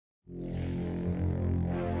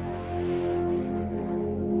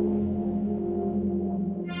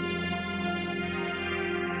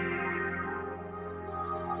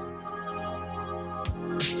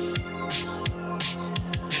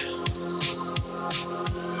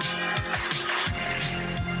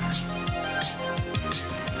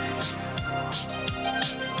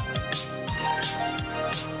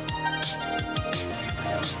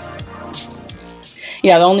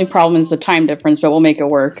Yeah, the only problem is the time difference, but we'll make it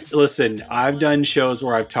work. Listen, I've done shows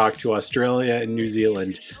where I've talked to Australia and New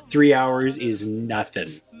Zealand. 3 hours is nothing.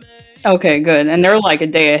 Okay, good. And they're like a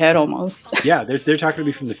day ahead almost. Yeah, they're talking to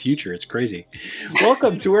me from the future. It's crazy.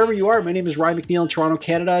 Welcome to wherever you are. My name is Ryan McNeil in Toronto,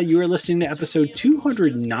 Canada. You are listening to episode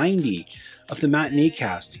 290 of the Matinee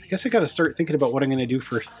Cast. I guess I got to start thinking about what I'm going to do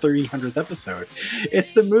for 300th episode.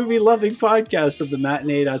 It's the movie-loving podcast of the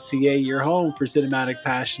Matinee.ca, your home for cinematic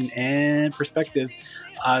passion and perspective.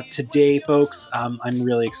 Today, folks, I'm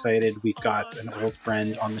really excited. We've got an old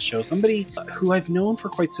friend on the show, somebody who I've known for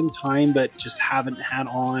quite some time, but just haven't had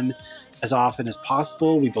on as often as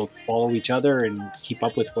possible. We both follow each other and keep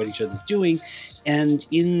up with what each other's doing. And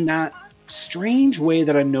in that strange way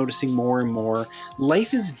that I'm noticing more and more,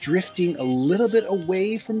 life is drifting a little bit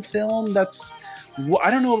away from film.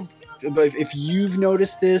 I don't know if you've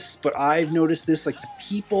noticed this, but I've noticed this, like the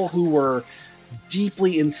people who were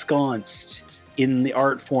deeply ensconced in the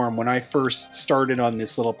art form when I first started on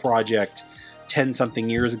this little project 10 something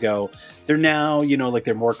years ago, they're now, like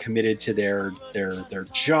they're more committed to their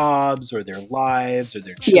jobs or their lives or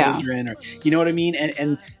their children, or you know what I mean?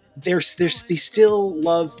 And they still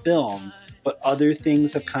love film, but other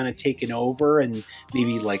things have kind of taken over, and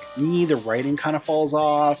maybe like me, the writing kind of falls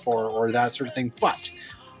off or that sort of thing. But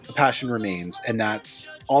the passion remains, and that's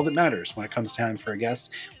all that matters when it comes time for a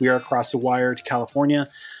guest. We are across the wire to California.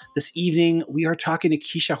 This evening, we are talking to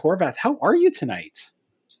Keisha Horvath. How are you tonight?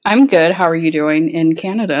 I'm good. How are you doing in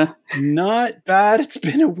Canada? Not bad. It's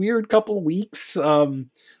been a weird couple of weeks.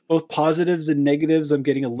 Both positives and negatives. I'm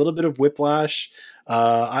getting a little bit of whiplash.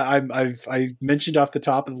 I mentioned off the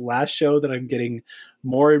top of the last show that I'm getting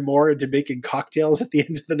more and more into making cocktails at the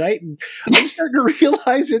end of the night, and I'm starting to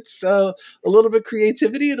realize it's a little bit of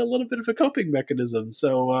creativity and a little bit of a coping mechanism.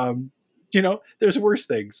 So, there's worse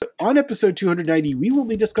things. On episode 290, we will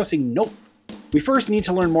be discussing Nope. We first need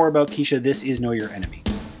to learn more about Keisha. This is Know Your Enemy.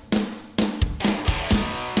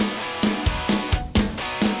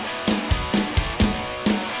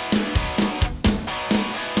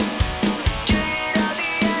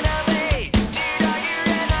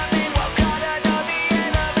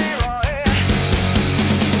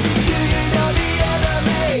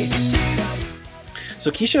 So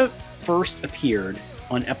Keisha first appeared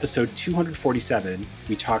on episode 247.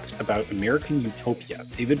 We talked about American Utopia,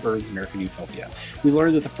 David Byrne's American Utopia. We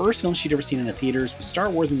learned that the first film she'd ever seen in the theaters was Star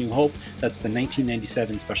Wars: A New Hope. That's the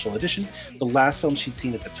 1997 special edition. The last film she'd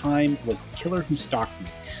seen at the time was The Killer Who Stalked Me.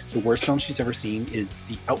 The worst film she's ever seen is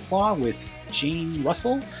The Outlaw with Jane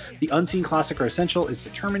Russell. The unseen classic or essential is The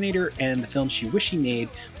Terminator, and the film she wished she made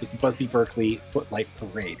was the Busby Berkeley Footlight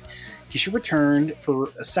Parade. Keisha returned for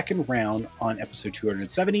a second round on episode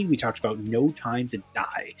 270. We talked about No Time to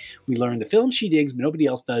Die. We learned the film she digs but nobody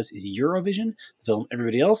else does is Eurovision. The film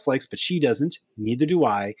everybody else likes but she doesn't, neither do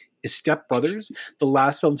I, is Step Brothers. The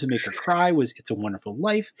last film to make her cry was It's a Wonderful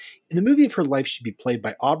Life. And the movie of her life should be played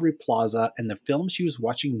by Aubrey Plaza, and the film she was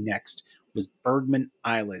watching next was Bergman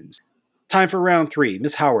Islands. Time for round 3.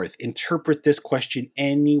 Ms. Howarth, interpret this question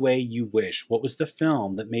any way you wish. What was the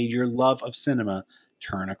film that made your love of cinema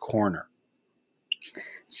turn a corner?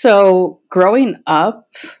 So growing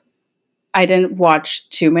up, I didn't watch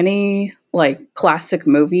too many like classic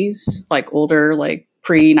movies, like older, like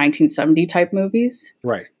pre-1970 type movies.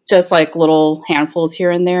 Right. Just like little handfuls here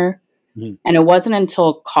and there. Mm-hmm. And it wasn't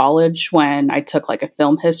until college when I took like a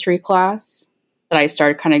film history class that I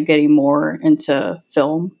started kind of getting more into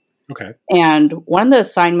film. Okay. And one of the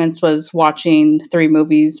assignments was watching 3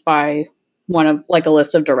 movies by one of like a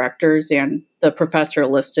list of directors, and the professor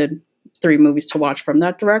listed 3 movies to watch from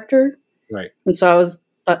that director. Right. And so I was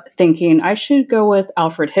thinking I should go with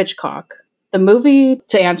Alfred Hitchcock. The movie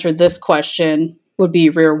to answer this question would be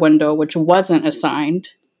Rear Window, which wasn't assigned.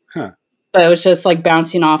 Huh. But it was just like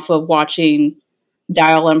bouncing off of watching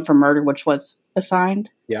Dial M for Murder, which was assigned.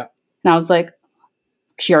 Yeah. And I was like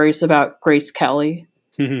curious about Grace Kelly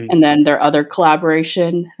and then their other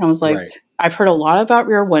collaboration. And I was like, right. I've heard a lot about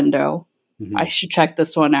Rear Window. Mm-hmm. I should check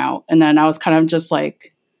this one out. And then I was kind of just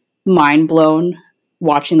like mind blown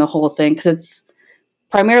watching the whole thing, because it's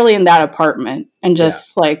primarily in that apartment, and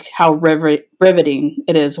just like how riveting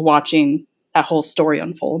it is watching that whole story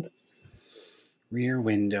unfold. Rear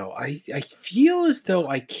Window. I feel as though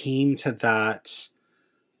I came to that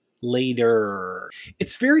later.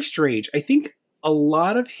 It's very strange. I think a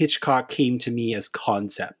lot of Hitchcock came to me as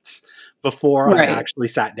concepts before I actually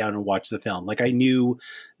sat down and watched the film. Like, I knew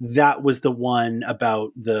that was the one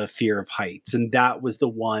about the fear of heights, and that was the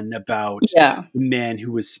one about the man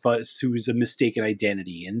who's a mistaken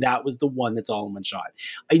identity, and that was the one that's all in one shot.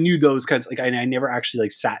 I knew those kinds. Like, I never actually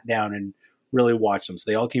like sat down and really watch them. So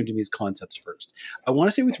they all came to me as concepts first. I want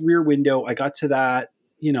to say with Rear Window, I got to that,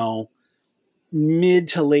 mid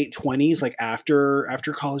to late 20s, like after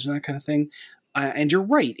college and that kind of thing. And you're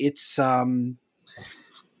right. It's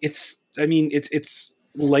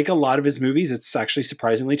like a lot of his movies. It's actually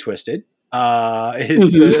surprisingly twisted.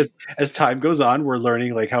 As time goes on, we're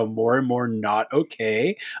learning like how more and more not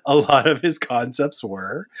okay a lot of his concepts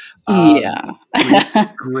were.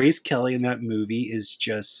 Grace Kelly in that movie is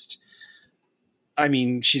just,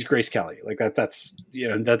 she's Grace Kelly. Like that's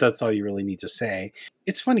all you really need to say.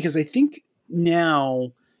 It's funny because I think now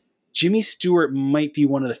Jimmy Stewart might be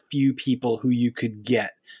one of the few people who you could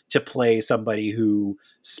get to play somebody who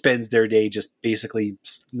spends their day just basically,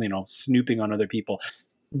 snooping on other people.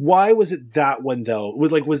 Why was it that one though?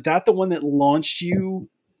 Was that the one that launched you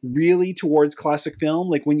really towards classic film?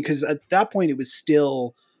 Like because at that point it was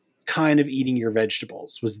still kind of eating your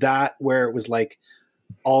vegetables. Was that where it was like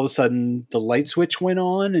all of a sudden the light switch went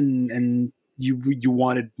on and you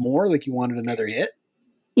wanted more, like you wanted another hit?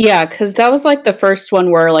 Yeah, because that was like the first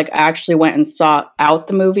one where like I actually went and sought out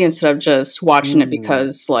the movie instead of just watching it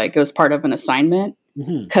because like it was part of an assignment.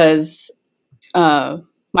 Because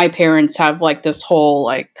my parents have like this whole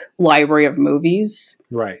like library of movies.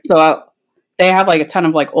 Right. So they have like a ton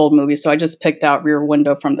of like old movies. So I just picked out Rear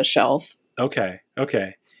Window from the shelf. Okay.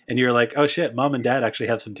 And you're like, oh shit, mom and dad actually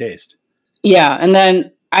have some taste. Yeah. And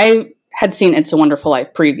then I had seen It's a Wonderful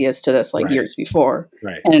Life previous to this, like years before.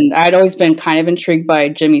 Right. And I'd always been kind of intrigued by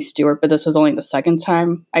Jimmy Stewart, but this was only the second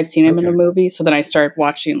time I've seen him in a movie. So then I started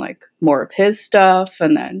watching like more of his stuff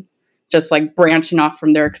and then just like branching off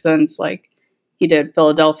from there. Cause then it's like, he did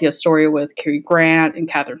Philadelphia Story with Cary Grant and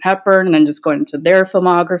Katharine Hepburn, and then just going into their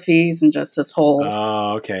filmographies and just this whole.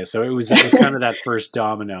 Oh, okay. So it was kind of that first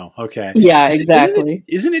domino. Okay. Yeah, exactly.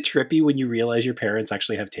 Isn't it trippy when you realize your parents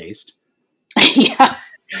actually have taste? Yeah.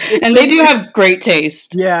 And they do have great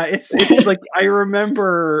taste. Yeah, it's like I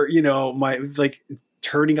remember, my like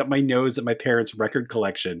turning up my nose at my parents' record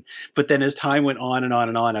collection, but then as time went on and on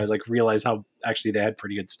and on, I like realized how actually they had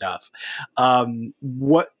pretty good stuff.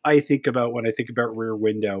 What I think about when I think about Rear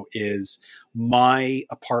Window is my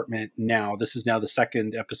apartment now. This is now the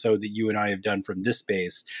second episode that you and I have done from this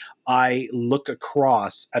space. I look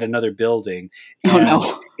across at another building. And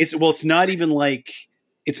it's not even like.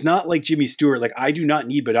 It's not like Jimmy Stewart. Like I do not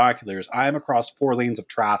need binoculars. I am across 4 lanes of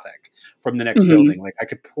traffic from the next building. Like I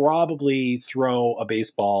could probably throw a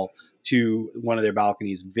baseball to one of their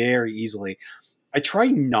balconies very easily. I try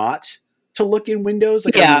not to look in windows.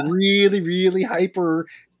 Like I'm really, really hyper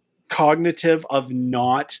cognitive of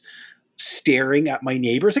not staring at my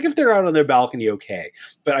neighbors. Like if they're out on their balcony, okay.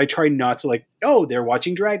 But I try not to like, oh, they're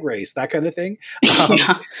watching Drag Race, that kind of thing.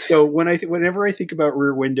 So whenever I think about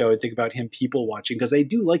Rear Window, I think about him people watching, because I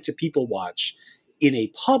do like to people watch in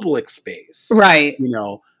a public space. Right.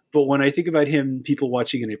 But when I think about him people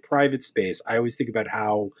watching in a private space, I always think about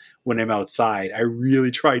how when I'm outside, I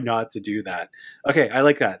really try not to do that. Okay, I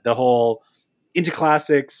like that. The whole into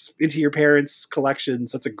classics, into your parents'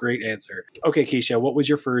 collections. That's a great answer. Okay, Keisha, what was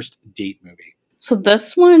your first date movie? So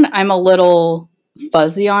this one I'm a little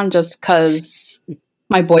fuzzy on just because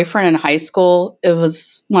my boyfriend in high school, it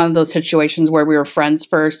was one of those situations where we were friends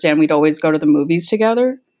first and we'd always go to the movies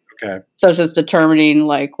together. Okay. So it's just determining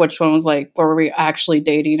like which one was like, were we actually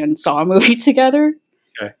dating and saw a movie together?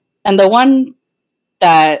 Okay. And the one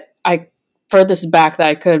that furthest back that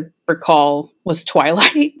I could recall was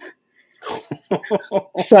Twilight.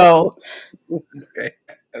 So okay.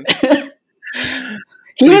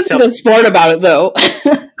 He was a good sport about it though.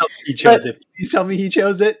 He chose it. You tell me he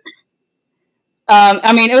chose it?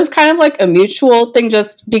 It was kind of like a mutual thing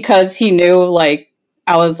just because he knew like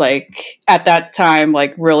I was like at that time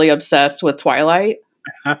like really obsessed with Twilight.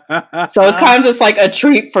 So it was kind of just like a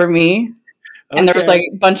treat for me. Okay. And there was like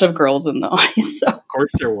a bunch of girls in the audience. So. Of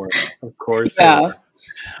course there were. Yeah. There were.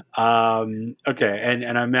 Okay.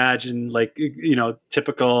 And I imagine like,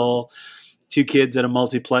 typical 2 kids at a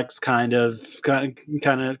multiplex kind of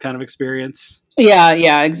experience.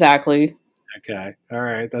 Yeah, exactly. Okay. All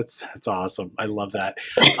right. That's awesome. I love that.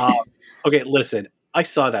 Okay. Listen, I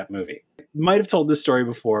saw that movie. Might have told this story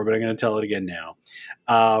before, but I'm going to tell it again now.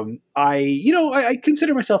 I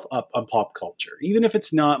consider myself up on pop culture, even if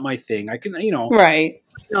it's not my thing. I can, right.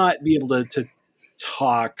 not be able to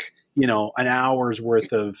talk, an hour's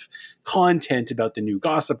worth of content about the new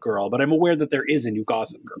Gossip Girl, but I'm aware that there is a new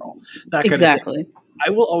Gossip Girl. That kind exactly. of thing.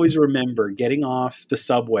 I will always remember getting off the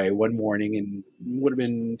subway one morning in would have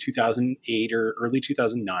been 2008 or early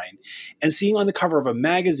 2009 and seeing on the cover of a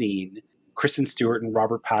magazine Kristen Stewart and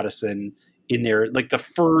Robert Pattinson in there, like the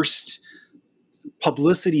first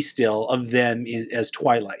publicity still of them as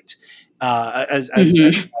Twilight.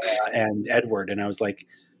 and Edward, and I was like,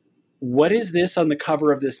 what is this on the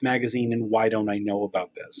cover of this magazine, and why don't I know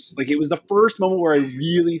about this? Like, it was the first moment where I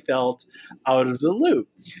really felt out of the loop.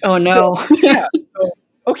 Oh no.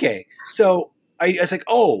 Okay. So I was like,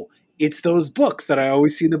 oh, it's those books that I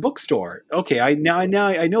always see in the bookstore. Okay. I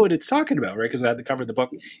know what it's talking about, right? Because I had the cover of the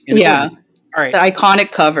book. Yeah. All right. The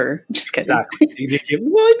iconic cover. Just kidding. Exactly.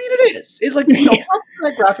 Well, I mean, it is. It's like,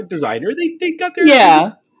 that graphic designer, they got their,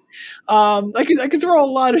 yeah. I can throw a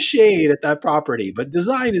lot of shade at that property, but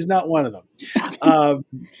design is not one of them.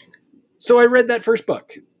 So I read that first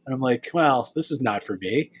book, and I'm like, well, this is not for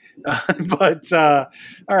me. But all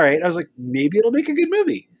right, I was like, maybe it'll make a good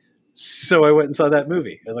movie. So I went and saw that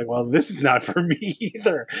movie. I was like, well, this is not for me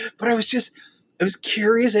either. But I was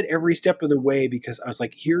curious at every step of the way, because I was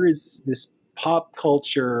like, here is this pop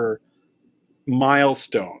culture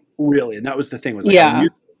milestone, really. And that was the thing, was like, I knew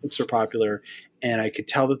books were popular, and I could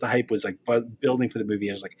tell that the hype was like building for the movie.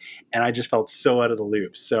 I was like, and I just felt so out of the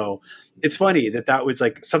loop. So it's funny that was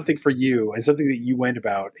like something for you and something that you went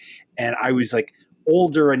about. And I was like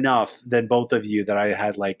older enough than both of you that I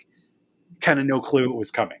had like kind of no clue it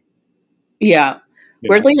was coming. Yeah.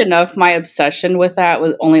 Weirdly enough, my obsession with that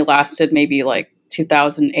only lasted maybe like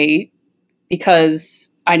 2008,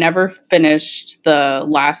 because I never finished the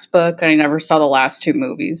last book and I never saw the last two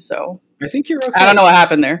movies. So I think you're okay. I don't know what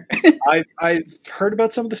happened there. I've heard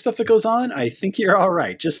about some of the stuff that goes on. I think you're all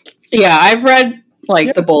right. I've read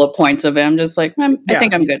the bullet points of it. I'm just like, I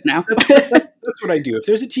think I'm good now. That's what I do. If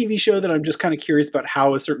there's a TV show that I'm just kind of curious about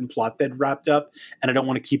how a certain plot bed wrapped up, and I don't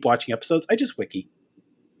want to keep watching episodes, I just wiki.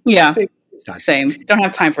 Yeah, same. Don't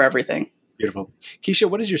have time for everything. Beautiful. Keisha,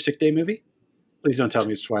 what is your sick day movie? Please don't tell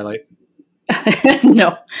me it's Twilight.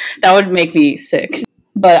 No, that would make me sick.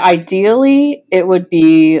 But ideally, it would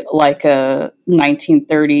be like a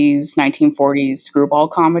 1930s, 1940s screwball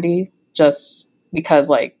comedy, just because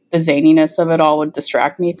like the zaniness of it all would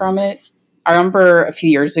distract me from it. I remember a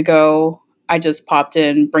few years ago, I just popped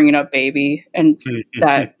in Bringing Up Baby, and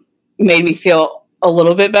that made me feel a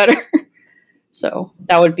little bit better. So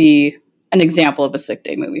that would be an example of a sick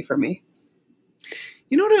day movie for me.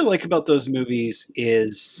 You know what I like about those movies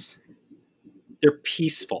is they're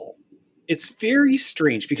peaceful. It's very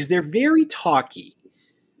strange because they're very talky.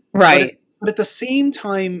 Right. But at the same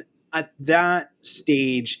time, at that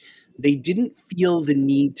stage, they didn't feel the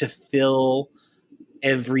need to fill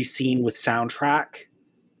every scene with soundtrack.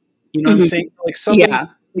 You know what I'm saying? Like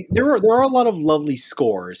there are a lot of lovely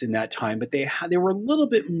scores in that time, but they were a little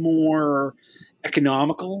bit more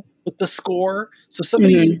economical with the score. So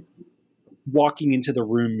somebody walking into the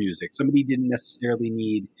room music, somebody didn't necessarily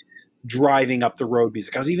need driving up the road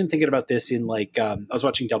music. I was even thinking about this in like I was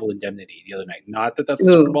watching Double Indemnity the other night. Not that that's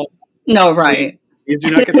Super Bowl. No, right. Please do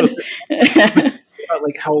not get those.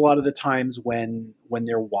 Like how a lot of the times when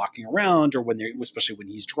they're walking around, or especially when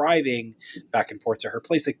he's driving back and forth to her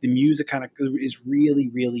place, like the music kind of is really,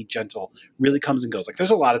 really gentle, really comes and goes. Like there's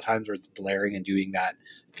a lot of times where it's blaring and doing that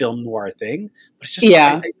film noir thing, but it's just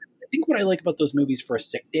I think what I like about those movies for a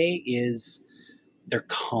sick day is they're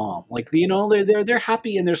calm. Like, you know, they're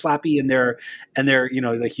happy and they're slappy and they're you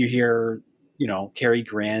know, like you hear, you know, Cary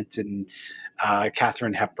Grant and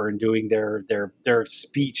Katharine Hepburn doing their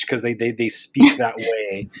speech because they speak that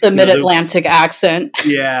way. The Mid-Atlantic accent.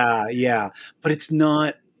 Yeah. But it's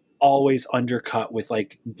not always undercut with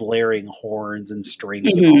like blaring horns and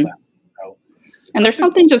strings and all that. So, and there's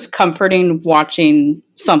something just comforting watching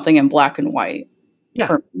something in black and white.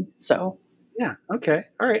 Yeah. So. Yeah. Okay.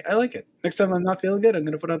 All right. I like it. Next time I'm not feeling good, I'm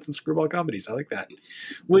going to put on some screwball comedies. I like that.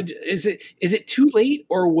 Is it too late,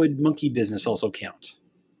 or would Monkey Business also count?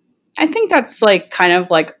 I think that's like kind of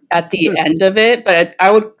like at the end of it, but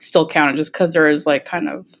I would still count it just because there is like kind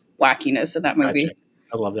of wackiness in that movie. Gotcha.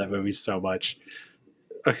 I love that movie so much.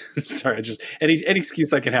 Sorry, just any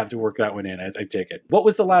excuse I can have to work that one in, I take it. What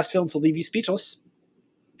was the last film to leave you speechless?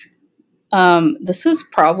 This is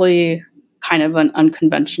probably kind of an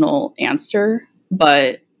unconventional answer,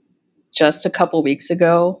 but just a couple weeks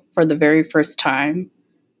ago, for the very first time,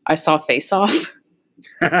 I saw Face Off.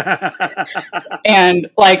 And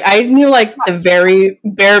like I knew like the very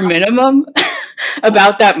bare minimum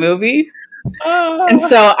about that movie. And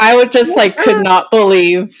so I would just like could not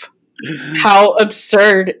believe how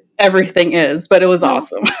absurd everything is, but it was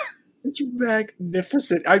awesome. It's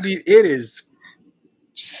magnificent. I mean, it is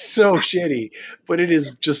so shitty, but it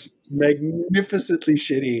is just magnificently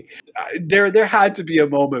shitty. There had to be a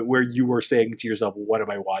moment where you were saying to yourself, "What am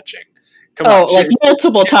I watching?" Come on, like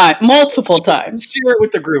multiple times. Share it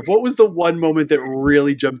with the group. What was the one moment that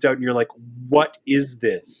really jumped out and you're like, "What is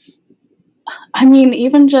this?" I mean,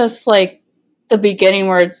 even just like the beginning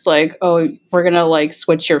where it's like, oh, we're gonna like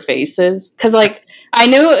switch your faces, because like I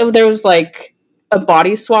knew there was like a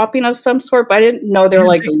body swapping of some sort, but I didn't know they're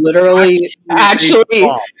like literally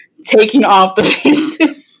actually taking off the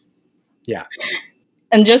faces. Yeah.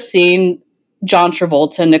 And just seeing John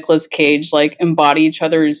Travolta and Nicolas Cage like embody each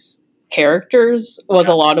other's characters was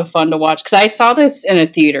a lot of fun to watch, because I saw this in a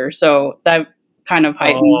theater, so that kind of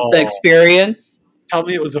heightened the experience. Tell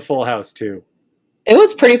me it was a full house too. It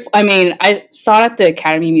was pretty. I mean, I saw it at the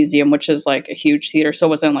Academy Museum, which is like a huge theater, so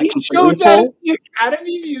it wasn't like completely full. At the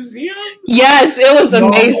Academy Museum? Yes, it was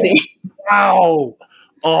amazing. Wow.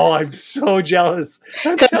 Oh, I'm so jealous.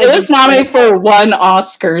 Because it was nominated for 1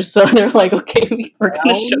 Oscar, so they're like, okay, we're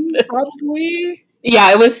going to show this. Probably?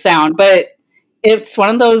 Yeah, it was sound, but it's one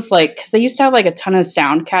of those, like, because they used to have like a ton of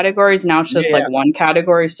sound categories. Now it's just like one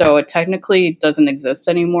category, so it technically doesn't exist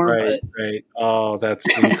anymore. Right. Oh, that's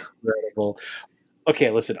incredible.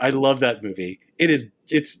 Okay, listen, I love that movie.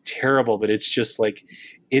 It's terrible, but it's just like,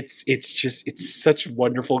 it's such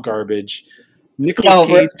wonderful garbage. Nicolas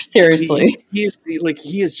Cage, seriously,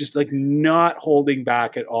 he is just like not holding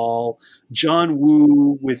back at all. John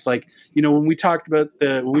Woo with like, when we talked about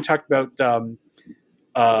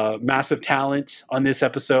Massive Talent on this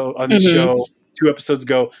episode, on this show 2 episodes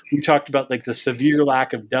ago, we talked about like the severe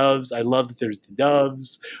lack of doves. I love that there's the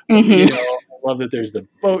doves. I love that there's the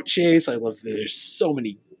boat chase. I love that there's so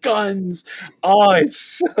many guns. Oh,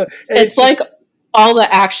 it's like all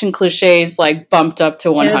the action cliches like bumped up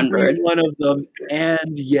to 100. Every one of them,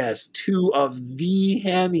 and yes, 2 of the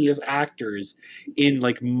hammiest actors in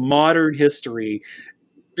like modern history,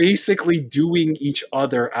 basically doing each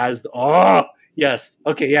other as yes.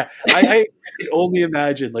 Okay, yeah. I can only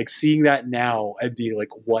imagine like seeing that now and being like,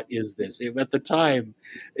 what is this? At the time,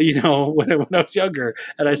 when I was younger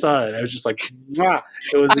and I saw it, I was just like, wow.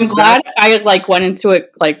 I'm glad I like went into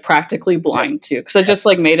it like practically blind too, because I just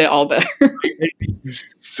like made it all better. It made you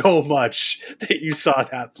so much that you saw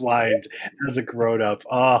that blind as a grown up.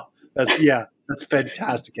 Oh, that's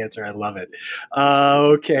fantastic answer. I love it.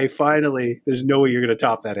 Okay, finally, there's no way you're going to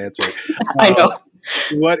top that answer. I know.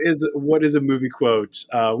 What is a movie quote?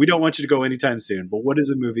 We don't want you to go anytime soon, but what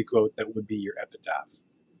is a movie quote that would be your epitaph?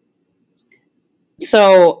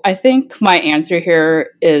 So I think my answer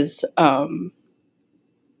here is kind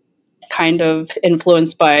of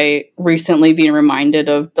influenced by recently being reminded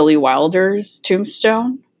of Billy Wilder's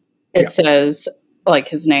tombstone. It says, like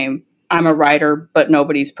his name, I'm a writer, but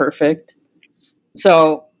nobody's perfect.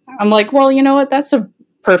 So I'm like, well, you know what? That's a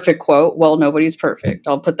perfect quote. Well, nobody's perfect.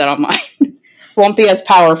 I'll put that on mine. Won't be as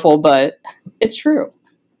powerful, but it's true.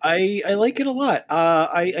 I like it a lot.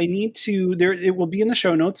 I need to. It will be in the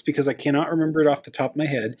show notes because I cannot remember it off the top of my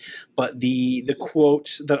head. But the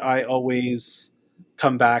quote that I always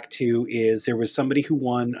come back to is, there was somebody who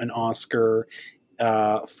won an Oscar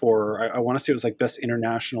for, I want to say it was like Best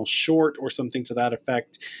International Short or something to that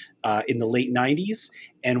effect, in the late 90s.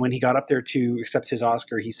 And when he got up there to accept his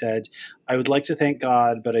Oscar, he said, "I would like to thank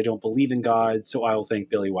God, but I don't believe in God, so I will thank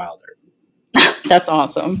Billy Wilder." That's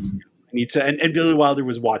awesome. I need to, and Billy Wilder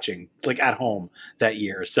was watching like at home that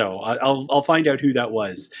year, so I'll find out who that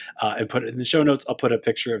was and put it in the show notes. I'll put a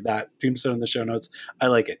picture of that tombstone in the show notes. I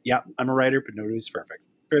like it. Yeah, I'm a writer, but nobody's perfect.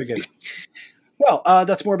 Very good. Well,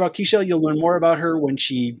 that's more about Keisha. You'll learn more about her when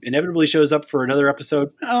she inevitably shows up for another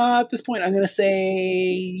episode. At this point, I'm going to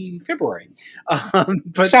say February.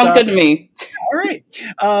 But, sounds good to me. All right.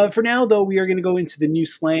 For now, though, we are going to go into the new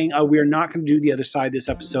slang. We are not going to do the other side this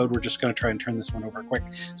episode. We're just going to try and turn this one over quick.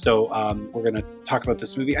 So we're going to talk about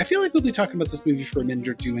this movie. I feel like we'll be talking about this movie for a minute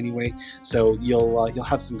or two anyway. So you'll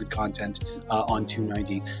have some good content on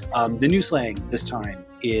 290. The new slang this time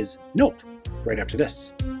is nope. Right after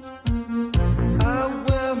this.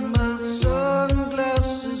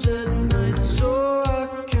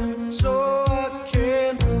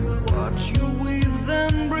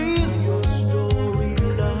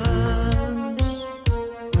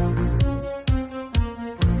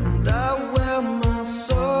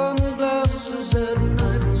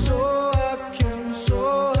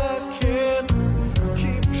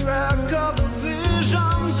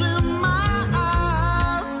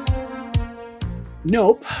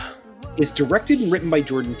 Nope is directed and written by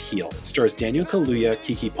Jordan Peele. It stars Daniel Kaluuya,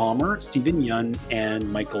 Keke Palmer, Steven Yeun,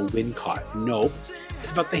 and Michael Wincott. Nope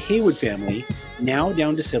is about the Haywood family, now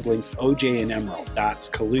down to siblings OJ and Emerald. That's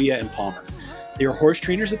Kaluuya and Palmer. They are horse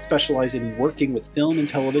trainers that specialize in working with film and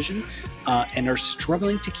television and are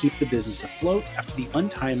struggling to keep the business afloat after the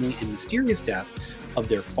untimely and mysterious death of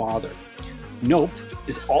their father. Nope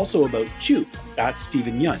is also about Jupe. That's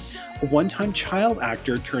Steven Yeun, a one-time child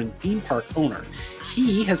actor turned theme park owner.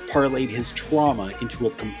 He has parlayed his trauma into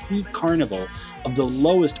a complete carnival of the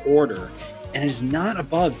lowest order, and is not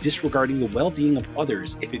above disregarding the well-being of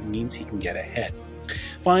others if it means he can get ahead.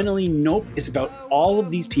 Finally, Nope is about all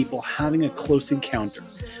of these people having a close encounter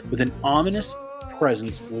with an ominous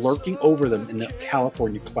presence lurking over them in the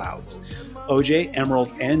California clouds. OJ,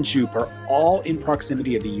 Emerald, and Jupe are all in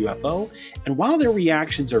proximity of the UFO, and while their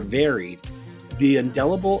reactions are varied, the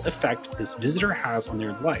indelible effect this visitor has on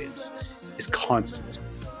their lives is constant.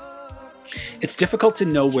 It's difficult to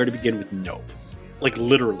know where to begin with Nope. Like,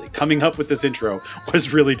 literally, coming up with this intro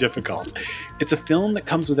was really difficult. It's a film that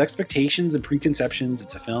comes with expectations and preconceptions.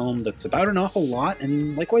 It's a film that's about an awful lot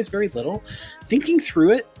and likewise very little. Thinking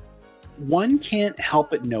through it, one can't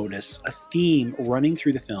help but notice a theme running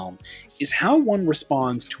through the film is how one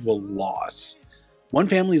responds to a loss. One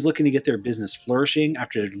family is looking to get their business flourishing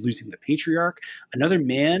after losing the patriarch. Another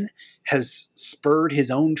man has spurred his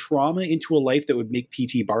own trauma into a life that would make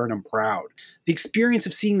P.T. Barnum proud. The experience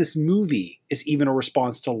of seeing this movie is even a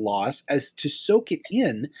response to loss, as to soak it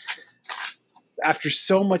in. After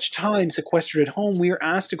so much time sequestered at home, we are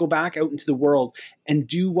asked to go back out into the world and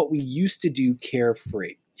do what we used to do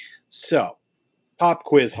carefree. So, pop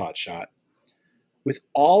quiz hotshot. With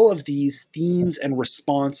all of these themes and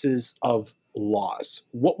responses of loss,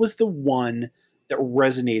 what was the one that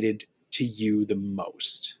resonated to you the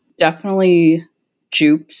most? Definitely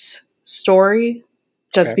Jupe's story,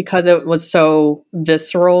 just because it was so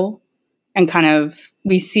visceral and kind of,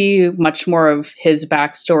 we see much more of his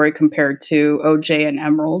backstory compared to OJ and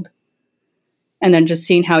Emerald. And then just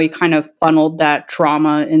seeing how he kind of funneled that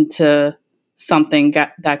trauma into something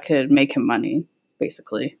that could make him money,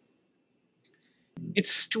 basically.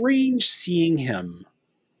 It's strange seeing him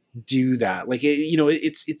do that. Like,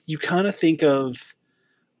 it's you kind of think of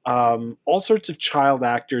all sorts of child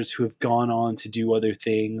actors who have gone on to do other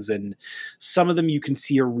things, and some of them you can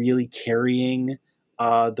see are really carrying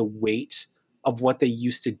the weight of what they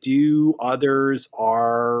used to do. Others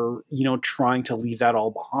are, trying to leave that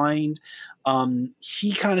all behind.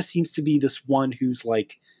 He kind of seems to be this one who's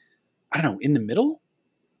like, I don't know, in the middle?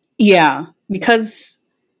 Yeah, because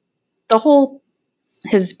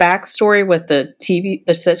his backstory with the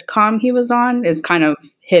sitcom he was on is kind of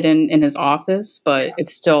hidden in his office, but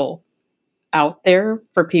it's still out there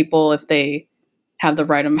for people if they have the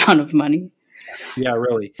right amount of money. Yeah,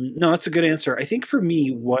 really. No, that's a good answer. I think for me,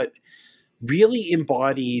 what really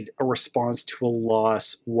embodied a response to a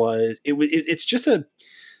loss it's just a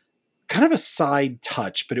kind of a side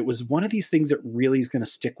touch, but it was one of these things that really is going to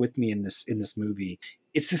stick with me in this movie.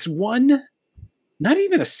 It's this one, not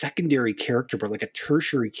even a secondary character, but like a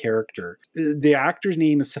tertiary character. The actor's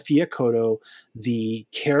name is Sophia Cotto. The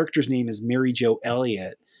character's name is Mary Jo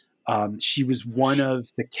Elliott. She was one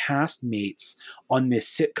of the castmates on this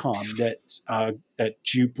sitcom that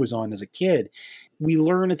Jupe was on as a kid. We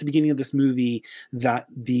learn at the beginning of this movie that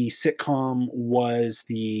the sitcom was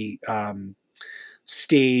the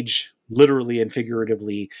stage, literally and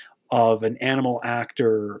figuratively, of an animal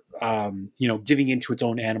actor, giving into its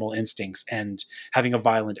own animal instincts and having a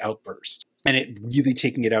violent outburst, and it really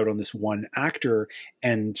taking it out on this one actor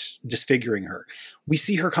and disfiguring her. We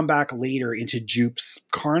see her come back later into Jupe's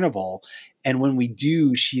carnival, and when we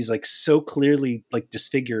do, she's like so clearly like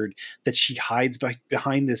disfigured that she hides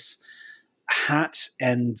behind this hat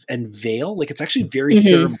and veil. Like, it's actually very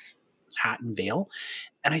ceremonial, this hat and veil.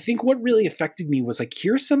 And I think what really affected me was like,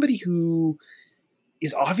 here's somebody who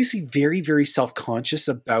is obviously very, very self-conscious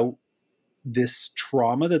about this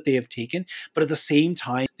trauma that they have taken, but at the same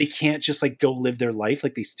time, they can't just like go live their life.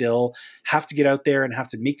 Like, they still have to get out there and have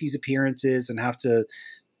to make these appearances and have to,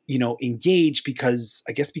 engage because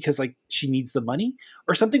like she needs the money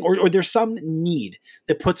or something, or there's some need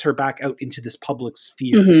that puts her back out into this public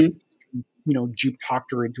sphere. Jupe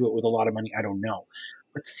talked her into it with a lot of money. I don't know.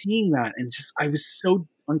 But seeing that, and just, I was so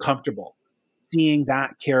uncomfortable seeing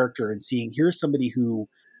that character and seeing here's somebody who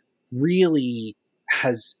really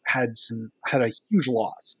has had a huge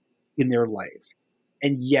loss in their life,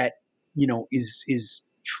 and yet is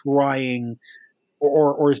trying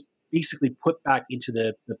or is basically put back into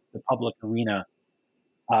the public arena,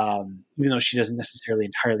 even though she doesn't necessarily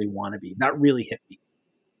entirely want to be. That really hit me.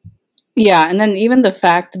 Yeah, and then even the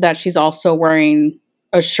fact that she's also wearing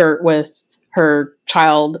a shirt with her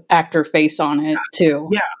child actor face on it too.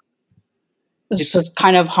 Yeah. It's just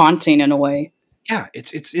kind of haunting in a way. Yeah,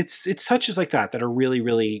 it's touches like that are really,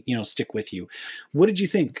 really, stick with you. What did you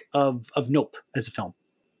think of Nope as a film?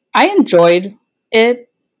 I enjoyed it,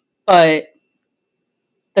 but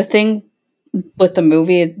the thing with the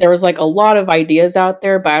movie, there was like a lot of ideas out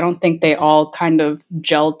there, but I don't think they all kind of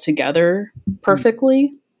gelled together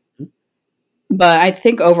perfectly. But I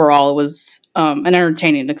think overall it was an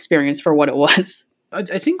entertaining experience for what it was. I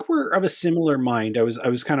think we're of a similar mind. I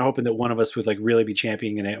was kind of hoping that one of us would like really be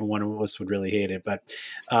championing it and one of us would really hate it, but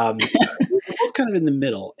we're both kind of in the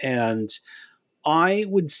middle. And I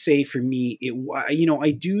would say for me,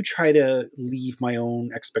 I do try to leave my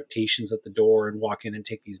own expectations at the door and walk in and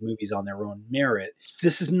take these movies on their own merit.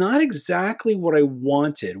 This is not exactly what I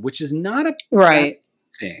wanted, which is not a right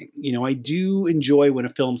thing. I do enjoy when a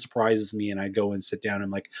film surprises me and I go and sit down and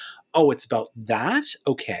I'm like, oh, it's about that?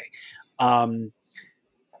 Okay.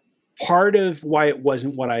 Part of why it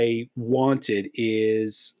wasn't what I wanted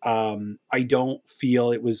is I don't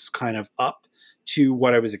feel it was kind of up to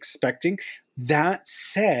what I was expecting. That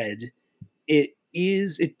said, it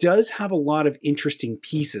does have a lot of interesting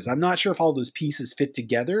pieces. I'm not sure if all those pieces fit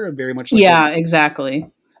together. I'm very much like exactly.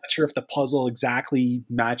 I'm not sure if the puzzle exactly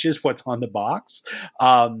matches what's on the box,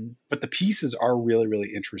 but the pieces are really,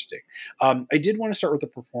 really interesting. I did want to start with the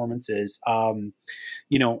performances.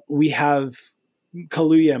 We have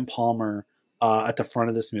Kaluuya and Palmer at the front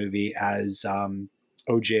of this movie as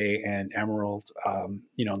OJ and Emerald,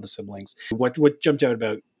 the siblings. What jumped out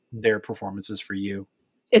about their performances for you?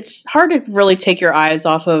 It's hard to really take your eyes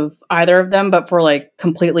off of either of them, but for like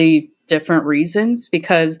completely different reasons,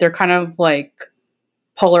 because they're kind of like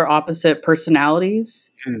polar opposite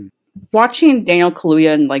personalities. Watching Daniel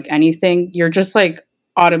Kaluuya in like anything, you're just like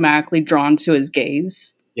automatically drawn to his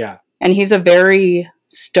gaze. Yeah. And he's a very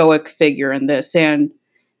stoic figure in this. And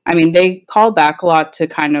I mean, they call back a lot to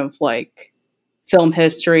kind of like film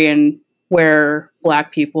history and where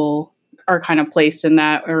Black people are kind of placed in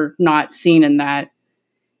that or not seen in that.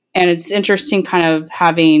 And it's interesting kind of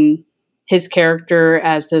having his character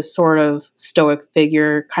as this sort of stoic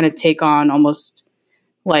figure kind of take on almost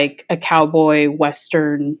like a cowboy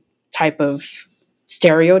Western type of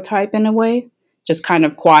stereotype in a way, just kind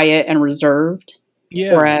of quiet and reserved.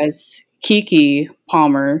 Yeah. Whereas Keke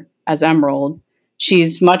Palmer as Emerald,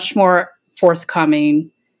 she's much more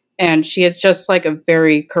forthcoming and she is just like a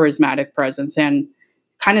very charismatic presence, and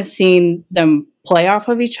kind of seeing them play off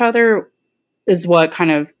of each other is what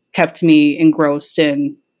kind of kept me engrossed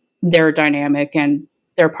in their dynamic and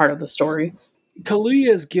their part of the story. Kaluuya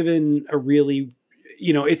is given a really,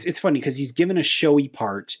 it's funny because he's given a showy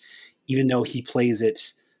part, even though he plays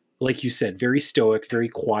it, like you said, very stoic, very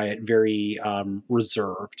quiet, very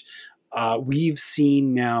reserved. We've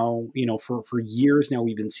seen now, for years now,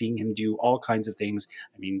 we've been seeing him do all kinds of things.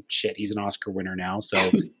 I mean, shit, he's an Oscar winner now, so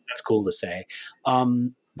that's cool to say.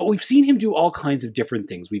 But we've seen him do all kinds of different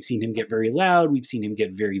things. We've seen him get very loud. We've seen him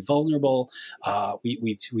get very vulnerable.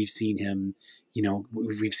 We've seen him,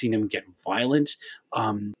 we've seen him get violent.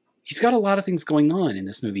 He's got a lot of things going on in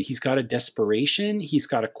this movie. He's got a desperation. He's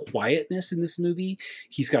got a quietness in this movie.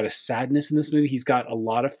 He's got a sadness in this movie. He's got a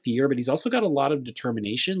lot of fear, but he's also got a lot of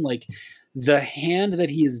determination. Like the hand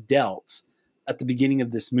that he is dealt at the beginning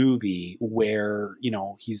of this movie, where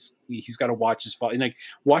he's got to watch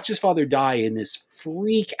his father die in this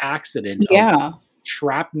freak accident of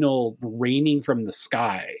shrapnel raining from the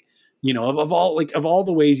sky. Of all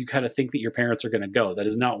the ways you kind of think that your parents are going to go, that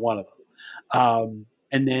is not one of them.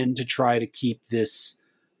 And then to try to keep this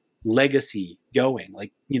legacy going,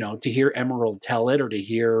 to hear Emerald tell it, or to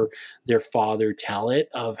hear their father tell it,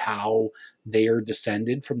 of how they are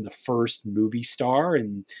descended from the first movie star,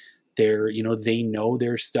 and they're, they know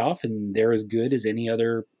their stuff and they're as good as any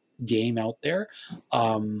other game out there.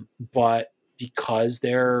 But because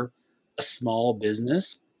they're a small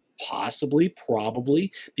business, probably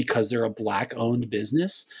because they're a Black owned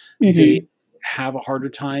business, they have a harder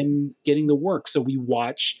time getting the work. So we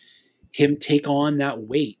watch him take on that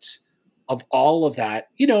weight of all of that,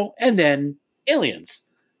 and then aliens.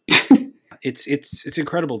 It's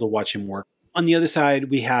incredible to watch him work. On the other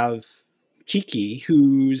side, we have Keke,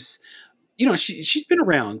 who's, she's been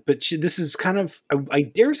around, but this is kind of, I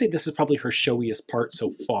dare say this is probably her showiest part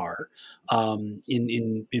so far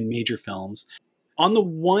in major films. On the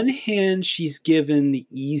one hand, she's given the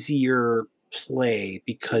easier play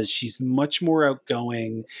because she's much more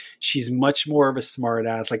outgoing. She's much more of a smart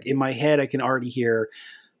ass. Like in my head, I can already hear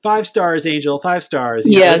 5 stars, Angel, 5 stars.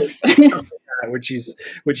 Yes. When she's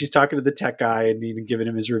talking to the tech guy and even giving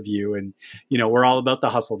him his review. And, we're all about the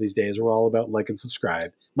hustle these days. We're all about like and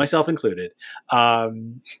subscribe, myself included.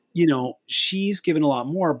 She's given a lot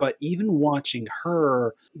more, but even watching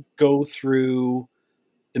her go through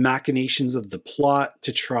the machinations of the plot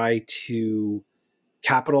to try to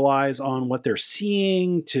capitalize on what they're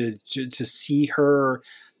seeing, to see her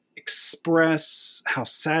express how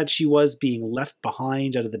sad she was being left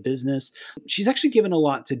behind out of the business. She's actually given a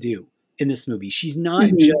lot to do in this movie. She's not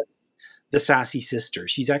just the sassy sister.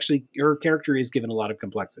 Her character is given a lot of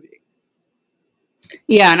complexity.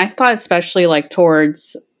 Yeah, and I thought especially like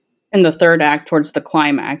in the third act, towards the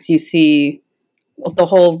climax, you see the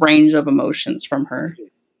whole range of emotions from her.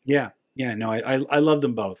 Yeah. No, I love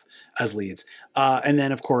them both as leads. And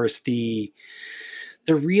then of course the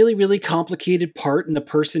really, really complicated part, and the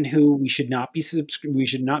person who we should not be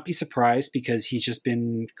surprised because he's just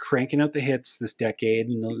been cranking out the hits this decade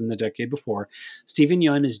and the decade before. Steven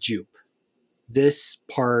Yeun is Jupe. This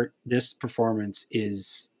performance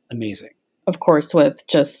is amazing. Of course, with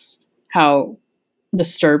just how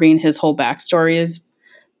disturbing his whole backstory is,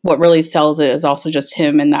 what really sells it is also just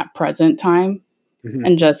him in that present time. Mm-hmm.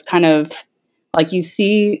 And just kind of like you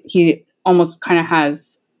see, he almost kind of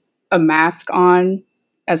has a mask on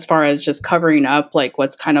as far as just covering up like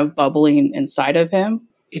what's kind of bubbling inside of him.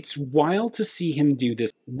 It's wild to see him do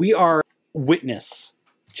this. We are witness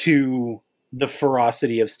to the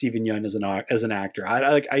ferocity of Steven Yeun as an actor.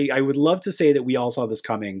 I would love to say that we all saw this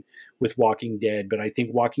coming with Walking Dead, but I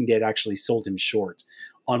think Walking Dead actually sold him short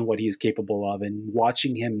on what he is capable of. And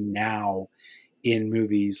watching him now in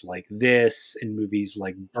movies like this, in movies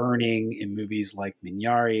like Burning, in movies like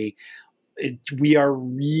Minari, we are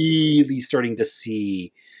really starting to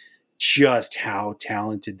see just how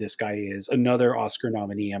talented this guy is. Another Oscar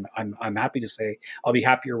nominee. I'm happy to say I'll be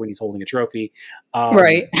happier when he's holding a trophy.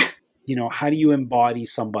 Right. How do you embody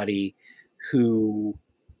somebody who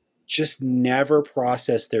just never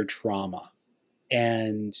processed their trauma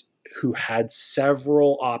and who had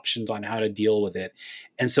several options on how to deal with it,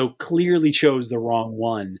 and so clearly chose the wrong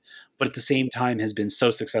one, but at the same time has been so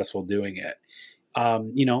successful doing it?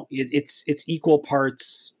 It's equal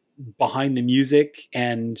parts behind the music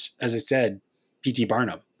and, as I said, P.T.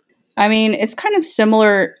 Barnum. I mean, it's kind of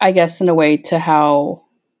similar, I guess, in a way to how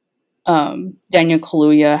Daniel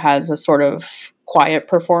Kaluuya has a sort of quiet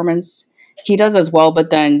performance. He does as well,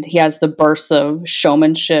 but then he has the bursts of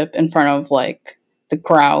showmanship in front of like the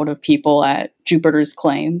crowd of people at Jupiter's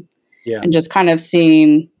Claim. Yeah. And just kind of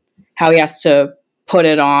seeing how he has to put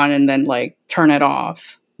it on and then like turn it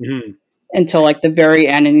off until like the very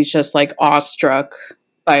end, and he's just like awestruck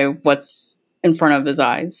by what's in front of his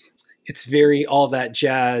eyes. It's very All That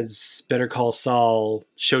Jazz, Better Call Saul,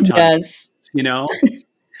 Showtime. Yes.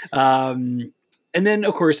 And then,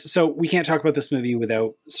 of course, so we can't talk about this movie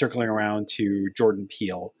without circling around to Jordan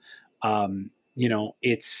Peele.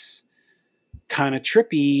 It's kind of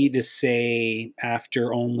trippy to say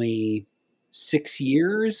after only 6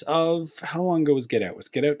 years of, how long ago was Get Out? Was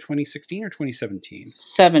Get Out 2016 or 2017?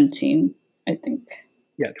 17, I think.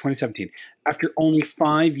 Yeah, 2017. After only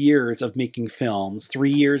 5 years of making films,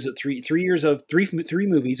 3 years of three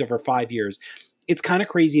movies over 5 years, it's kind of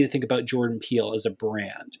crazy to think about Jordan Peele as a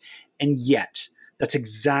brand. And yet, that's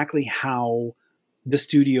exactly how the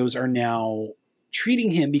studios are now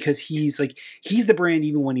treating him, because he's the brand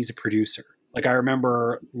even when he's a producer. Like, I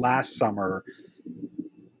remember last summer,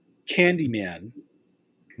 Candyman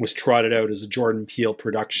was trotted out as a Jordan Peele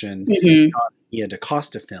production, not a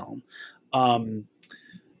DaCosta film.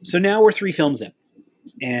 So now we're 3 films in,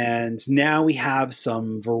 and now we have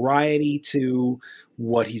some variety to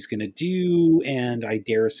what he's going to do, and I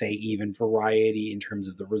dare say even variety in terms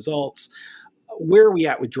of the results. Where are we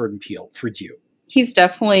at with Jordan Peele for you? He's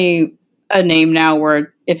definitely a name now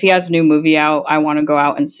where if he has a new movie out, I want to go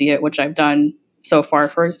out and see it, which I've done so far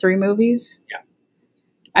for his 3 movies. Yeah.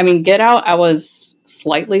 I mean, Get Out, I was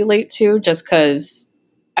slightly late to, just because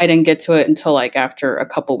I didn't get to it until like after a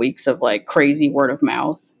couple weeks of like crazy word of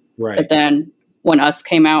mouth. Right. But then when Us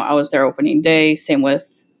came out, I was there opening day. Same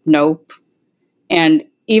with Nope. And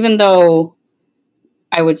even though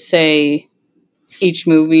I would say each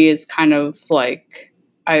movie is kind of like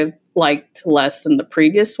I liked less than the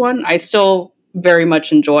previous one, I still very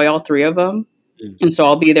much enjoy all 3 of them. And so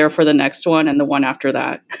I'll be there for the next one and the one after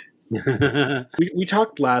that. We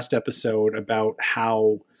talked last episode about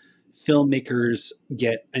how filmmakers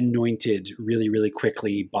get anointed really, really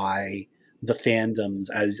quickly by the fandoms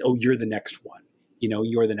as, oh, you're the next one.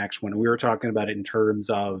 You're the next one. And we were talking about it in terms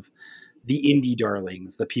of the indie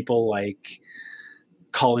darlings, the people like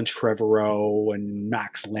Colin Trevorrow and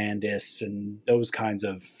Max Landis and those kinds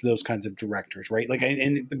of directors, right? Like,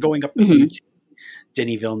 and going up to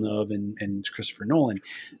Denis Villeneuve and Christopher Nolan.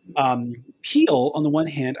 Peele, on the one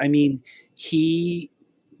hand, I mean, he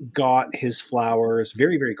got his flowers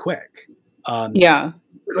very, very quick. Yeah.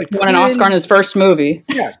 Won an Oscar on his first movie.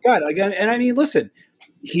 Yeah, God. And I mean, listen,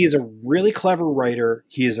 he is a really clever writer.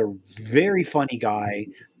 He is a very funny guy.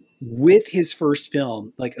 With his first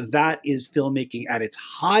film, like, that is filmmaking at its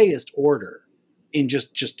highest order in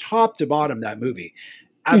just top to bottom, that movie.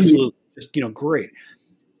 Absolutely. Just, great.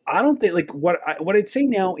 I don't think like what I'd say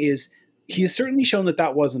now is he has certainly shown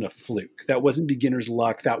that wasn't a fluke. That wasn't beginner's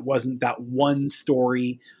luck. That wasn't that one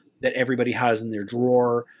story that everybody has in their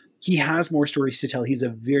drawer. He has more stories to tell. He's a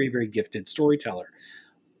very, very gifted storyteller.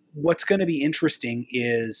 What's going to be interesting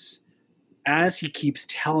is as he keeps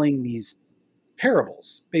telling these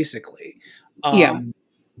parables, basically, how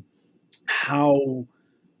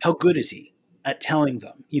good is he at telling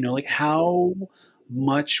them? You know, like how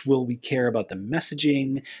much will we care about the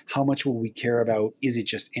messaging? How much will we care about, is it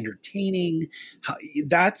just entertaining?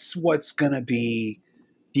 That's what's going to be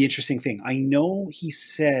the interesting thing. I know he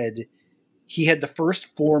said he had the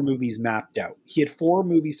first 4 movies mapped out. He had 4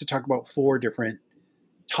 movies to talk about 4 different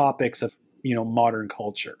topics of, you know, modern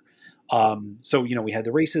culture. So, you know, we had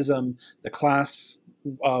the racism, the class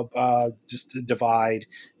just divide.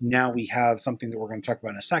 Now we have something that we're going to talk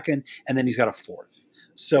about in a second. And then he's got a 4th.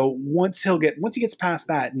 So once he gets past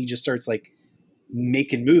that and he just starts like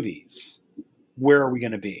making movies, where are we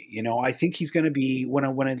going to be? You know, I think he's going to be,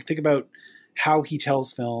 when I think about how he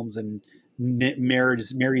tells films and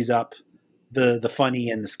marries up the funny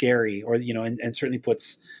and the scary, or, you know, and certainly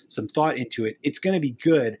puts some thought into it, it's going to be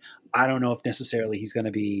good. I don't know if necessarily he's going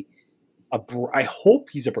to be I hope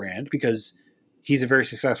he's a brand, because he's a very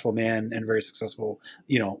successful man and very successful,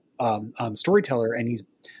 you know, storyteller, and he's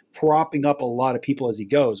propping up a lot of people as he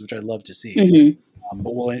goes, which I love to see. Mm-hmm.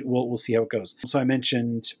 But we'll see how it goes. So I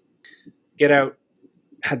mentioned Get Out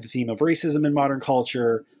had the theme of racism in modern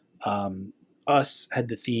culture. Us had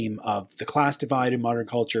the theme of the class divide in modern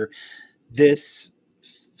culture. This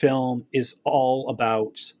film is all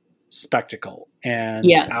about spectacle and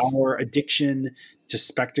our addiction to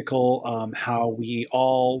spectacle, how we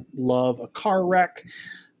all love a car wreck.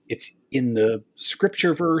 It's in the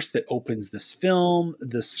scripture verse that opens this film,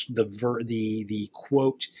 the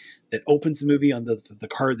quote that opens the movie on the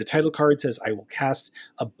card. The title card says, "I will cast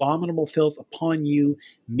abominable filth upon you,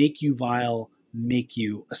 make you vile, make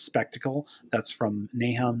you a spectacle." That's from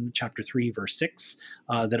Nahum chapter 3, verse 6,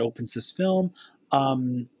 that opens this film.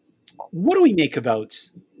 What do we make about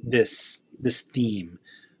this theme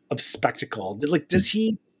of spectacle? Like, does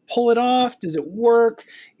he pull it off? Does it work?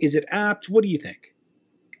 Is it apt? What do you think?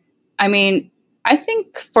 I mean, I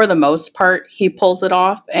think for the most part, he pulls it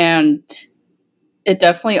off, and it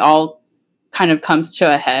definitely all kind of comes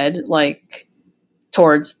to a head, like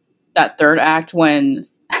towards that 3rd act when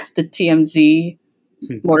the TMZ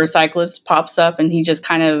motorcyclist pops up, and he just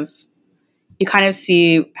you kind of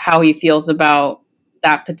see how he feels about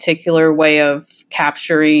that particular way of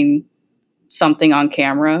capturing something on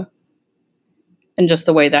camera, and just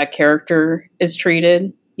the way that character is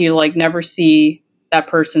treated. You like never see that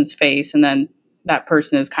person's face, and then that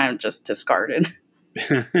person is kind of just discarded.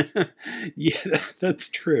 Yeah, that's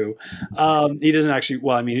true. He doesn't actually,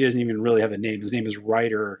 well, I mean, he doesn't even really have a name. His name is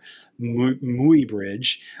Ryder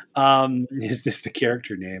Muybridge. Is this the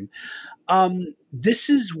character name? This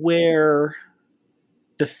is where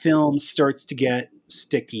the film starts to get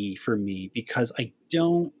sticky for me, because I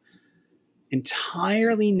don't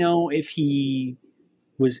entirely know if he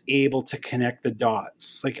was able to connect the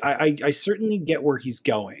dots. Like, I certainly get where he's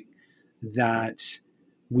going, that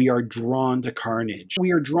we are drawn to carnage.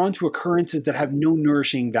 We are drawn to occurrences that have no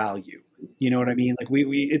nourishing value. You know what I mean? Like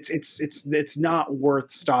it's not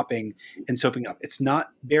worth stopping and soaping up. It's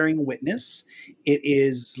not bearing witness. It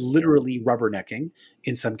is literally rubbernecking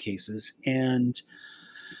in some cases. And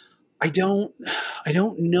I don't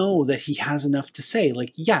know that he has enough to say,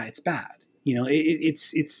 like, yeah, it's bad. You know,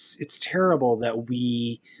 it's terrible that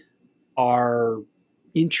we are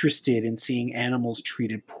interested in seeing animals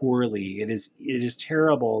treated poorly. It is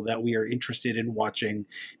terrible that we are interested in watching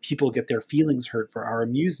people get their feelings hurt for our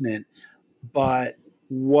amusement. But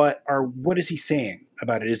what is he saying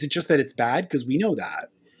about it? Is it just that it's bad? Because we know that.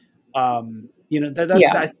 You know,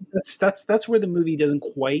 that's where the movie doesn't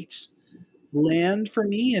quite land for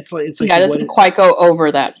me. It's like it doesn't quite go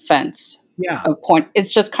over that fence. Yeah. Point.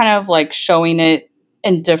 It's just kind of like showing it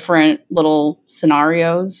in different little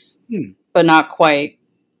scenarios, but not quite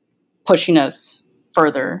pushing us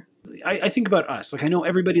further. I think about Us. Like, I know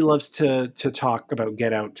everybody loves to talk about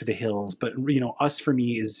Get Out to the Hills, but, you know, Us for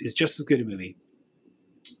me is just as good a movie.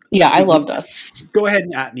 Yeah, I loved Us. Go ahead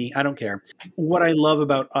and at me. I don't care. What I love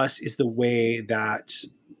about Us is the way that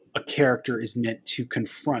a character is meant to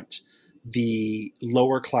confront the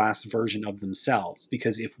lower class version of themselves.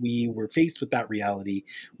 Because if we were faced with that reality,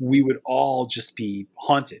 we would all just be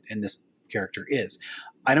haunted, and this character is.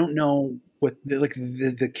 I don't know what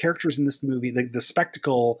the characters in this movie, the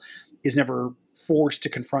spectacle is never forced to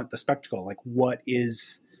confront the spectacle. Like, what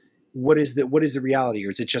is the reality? Or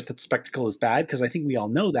is it just that spectacle is bad? Because I think we all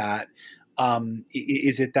know that.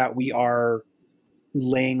 Is it that we are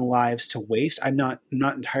laying lives to waste? I'm not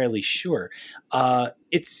entirely sure.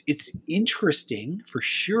 It's interesting for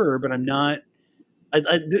sure, but I'm not.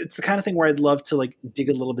 It's the kind of thing where I'd love to like dig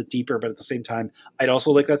a little bit deeper, but at the same time, I'd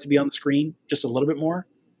also like that to be on the screen just a little bit more.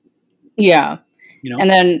 Yeah, and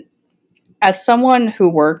then as someone who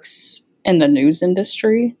works in the news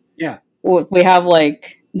industry, yeah, we have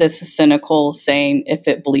like this cynical saying, "If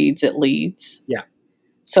it bleeds, it leads." Yeah.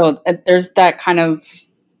 So there's that kind of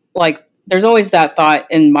like, there's always that thought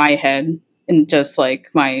in my head in just like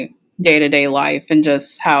my day-to-day life and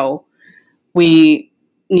just how we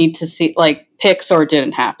need to see like Pixar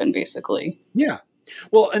didn't happen basically. Yeah.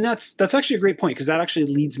 Well, and that's actually a great point because that actually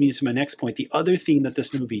leads me to my next point. The other theme that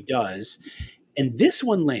this movie does, and this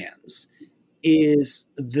one lands, is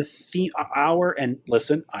the theme and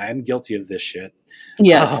listen, I am guilty of this shit.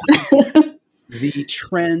 Yes. The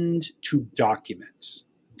trend to document.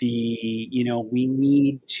 We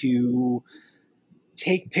need to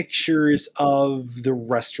take pictures of the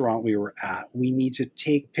restaurant we were at. We need to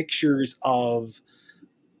take pictures of,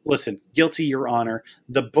 listen, guilty, Your Honor,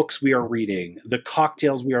 the books we are reading, the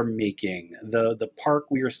cocktails we are making, the park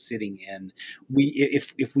we are sitting in.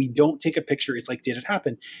 If we don't take a picture, it's like, did it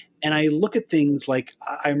happen? And I look at things like,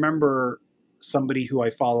 I remember somebody who I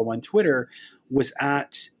follow on Twitter was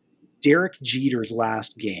at Derek Jeter's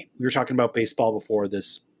last game. We were talking about baseball before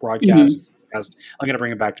this broadcast. Mm-hmm. I'm going to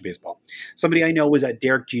bring it back to baseball. Somebody I know was at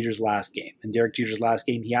Derek Jeter's last game. And Derek Jeter's last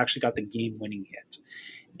game, he actually got the game-winning hit.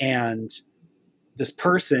 And this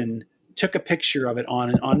person took a picture of it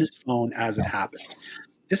on his phone as it happened.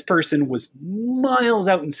 This person was miles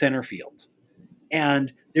out in center field.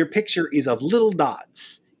 And their picture is of little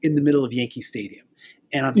dots in the middle of Yankee Stadium.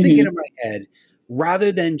 And I'm thinking in my head,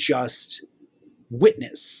 rather than just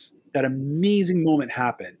witness that amazing moment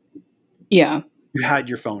happen, yeah, you had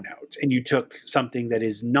your phone out and you took something that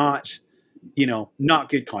is not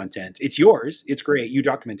good content. It's yours. It's great. You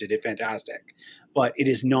documented it. Fantastic. But it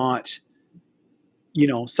is not,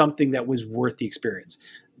 something that was worth the experience.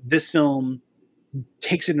 This film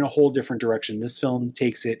takes it in a whole different direction. This film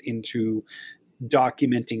takes it into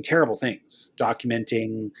documenting terrible things,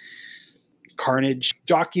 documenting carnage,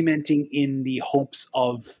 documenting in the hopes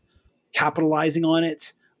of capitalizing on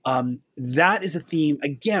it. That is a theme.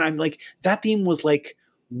 Again, I'm like, that theme was like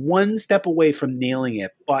one step away from nailing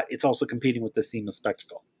it, but it's also competing with this theme of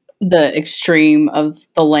spectacle. The extreme of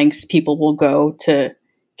the lengths people will go to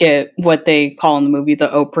get what they call in the movie the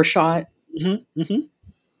Oprah shot. Mm-hmm, mm-hmm.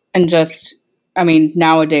 And just, I mean,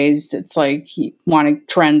 nowadays it's like you want to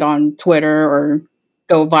trend on Twitter or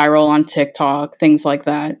go viral on TikTok, things like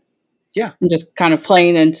that. Yeah. And just kind of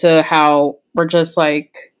playing into how we're just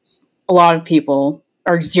like, a lot of people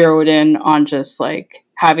are zeroed in on just like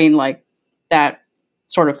having like that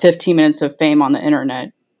sort of 15 minutes of fame on the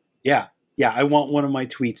internet. Yeah. Yeah. I want one of my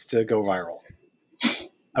tweets to go viral.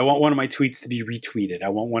 I want one of my tweets to be retweeted. I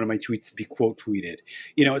want one of my tweets to be quote tweeted.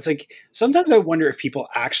 It's like, sometimes I wonder if people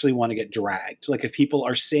actually want to get dragged. Like if people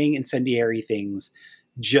are saying incendiary things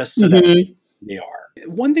just so that they are.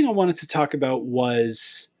 One thing I wanted to talk about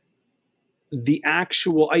was the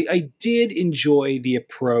actual, I did enjoy the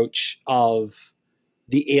approach of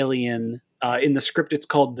the alien. In the script, it's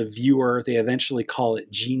called The Viewer. They eventually call it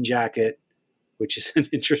Jean Jacket, which is an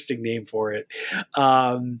interesting name for it.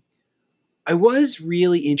 I was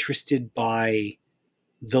really interested by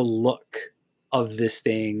the look of this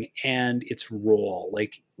thing and its role.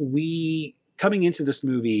 Like coming into this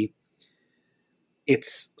movie,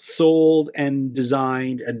 it's sold and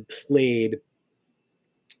designed and played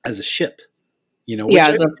as a ship.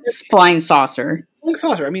 As a flying saucer.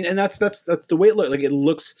 I mean, and that's the way it looks. Like it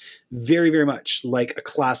looks very, very much like a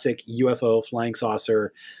classic UFO flying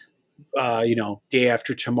saucer. Day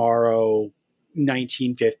After Tomorrow,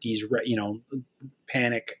 1950s,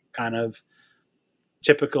 panic kind of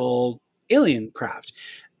typical alien craft.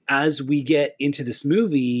 As we get into this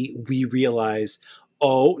movie, we realize,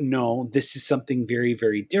 oh no, this is something very,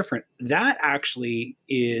 very different. That actually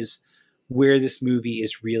is where this movie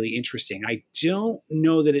is really interesting. I don't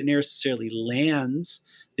know that it necessarily lands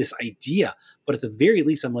this idea, but at the very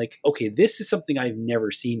least, I'm like, okay, this is something I've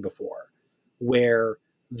never seen before, where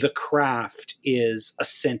the craft is a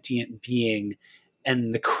sentient being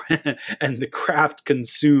and the craft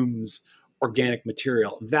consumes organic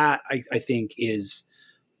material. That I think is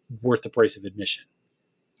worth the price of admission.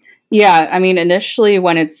 Yeah, I mean, initially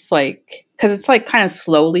when it's like, because it's like kind of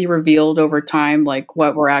slowly revealed over time, like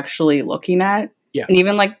what we're actually looking at. Yeah. And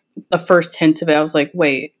even like the first hint of it, I was like,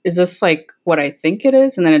 wait, is this like what I think it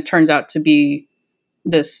is? And then it turns out to be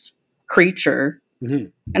this creature Mm-hmm.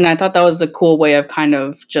 And I thought that was a cool way of kind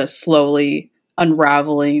of just slowly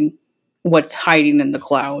unraveling what's hiding in the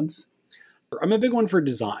clouds. I'm a big one for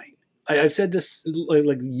design. I've said this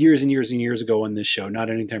like years and years and years ago on this show, not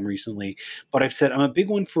anytime recently, but I've said I'm a big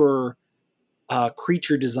one for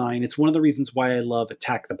creature design. It's one of the reasons why I love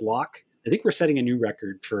Attack the Block. I think we're setting a new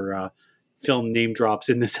record for film name drops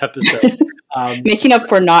in this episode. Making up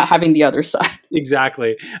for not having the other side.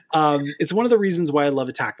 Exactly. It's one of the reasons why I love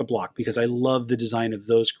Attack the Block, because I love the design of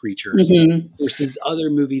those creatures versus other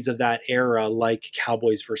movies of that era, like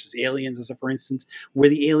Cowboys versus Aliens, as a for instance, where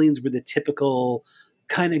the aliens were the typical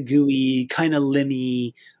kind of gooey, kind of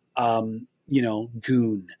limmy,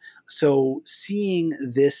 goon. So seeing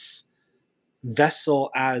this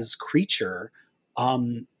vessel as creature,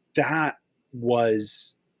 that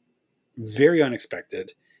was very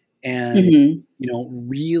unexpected. And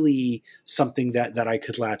really something that I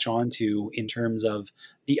could latch onto in terms of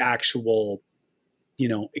the actual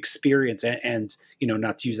experience and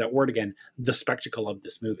not to use that word again, the spectacle of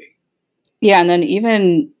this movie. Yeah, and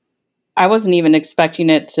then I wasn't even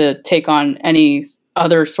expecting it to take on any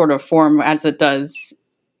other sort of form as it does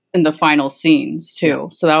in the final scenes too. Yeah.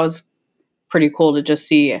 So that was pretty cool to just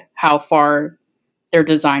see how far their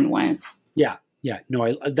design went. Yeah, no,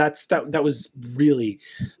 that was really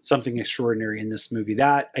something extraordinary in this movie.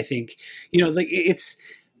 That I think,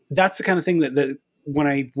 that's the kind of thing that when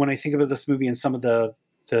I think about this movie and some of the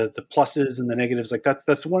pluses and the negatives, like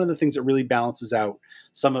that's one of the things that really balances out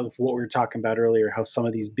some of what we were talking about earlier, how some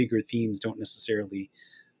of these bigger themes don't necessarily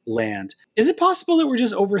land. Is it possible that we're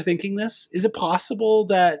just overthinking this? Is it possible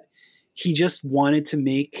that he just wanted to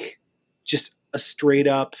make just a straight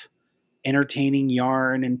up entertaining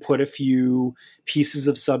yarn and put a few pieces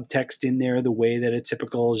of subtext in there the way that a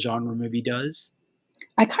typical genre movie does?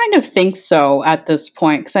 I kind of think so at this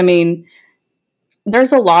point, because I mean,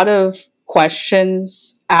 there's a lot of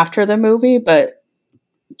questions after the movie, but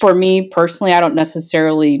for me personally, I don't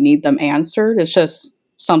necessarily need them answered. It's just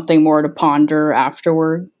something more to ponder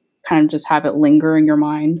afterward, kind of just have it linger in your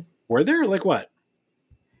mind. Were there? Like what?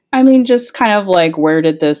 I mean, just kind of like, where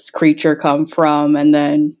did this creature come from? And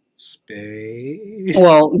then space.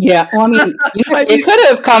 Well, yeah. Well, I mean, it could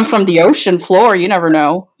have come from the ocean floor. You never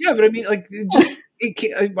know. Yeah, but I mean, like, just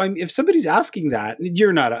if somebody's asking that,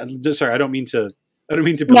 you're not. Sorry, I don't mean to.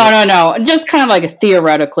 No. Just kind of like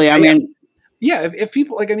theoretically. I mean, yeah. If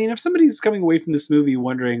people if somebody's coming away from this movie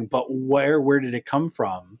wondering, but where did it come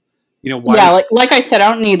from? Why? Yeah, like I said,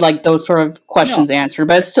 I don't need like those sort of questions answered,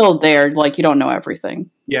 but it's still there. Like, you don't know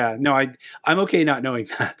everything. Yeah, no, I'm okay not knowing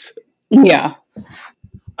that. Yeah.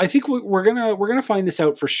 I think we're gonna find this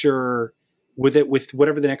out for sure with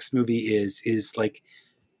whatever the next movie is like,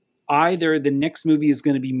 either the next movie is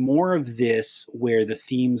going to be more of this where the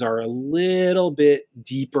themes are a little bit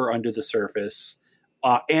deeper under the surface,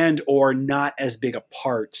 and or not as big a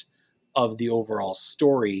part of the overall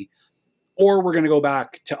story, or we're going to go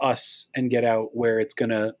back to Us and Get Out where it's going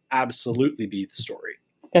to absolutely be the story.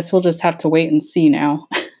 Guess we'll just have to wait and see now.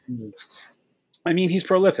 I mean, he's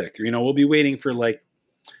prolific. We'll be waiting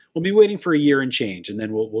for a year and change, and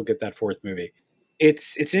then we'll get that fourth movie.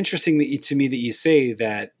 It's interesting to me that you say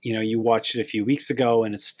that, you watched it a few weeks ago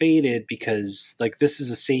and it's faded, because like this is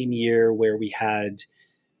the same year where we had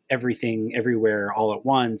Everything Everywhere All at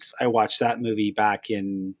Once. I watched that movie back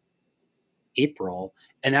in April,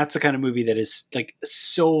 and that's the kind of movie that is like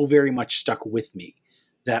so very much stuck with me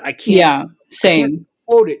that I can't. Yeah, same. I can't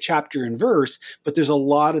quote it chapter and verse, but there's a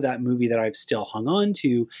lot of that movie that I've still hung on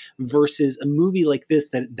to, versus a movie like this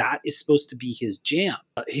that is supposed to be his jam.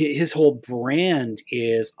 His whole brand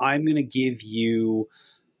is, I'm going to give you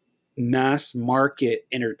mass market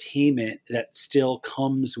entertainment that still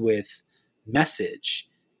comes with message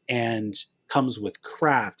and comes with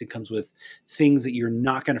craft. It comes with things that you're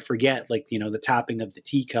not going to forget, like, the tapping of the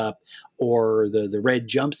teacup or the red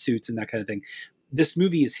jumpsuits and that kind of thing. This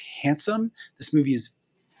movie is handsome. This movie is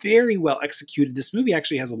very well executed. This movie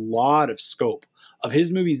actually has a lot of scope. Of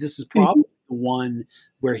his movies, this is probably the one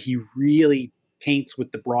where he really paints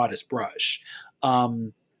with the broadest brush.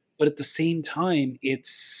 But at the same time, it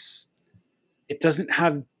doesn't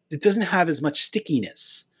have as much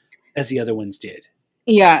stickiness as the other ones did.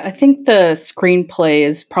 Yeah, I think the screenplay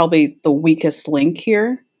is probably the weakest link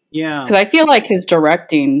here. Yeah. Because I feel like his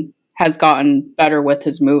directing has gotten better with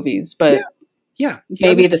his movies, but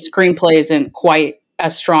maybe the screenplay isn't quite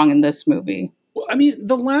as strong in this movie. Well, I mean,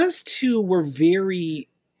 the last two were very,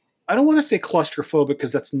 I don't want to say claustrophobic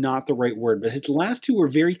because that's not the right word, but his last two were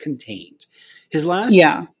very contained. His last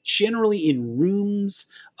two, generally in rooms,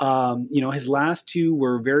 his last two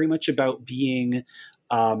were very much about being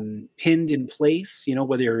pinned in place, you know,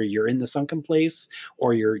 whether you're in the sunken place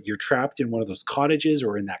or you're trapped in one of those cottages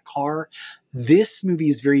or in that car. This movie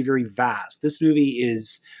is very, very vast. This movie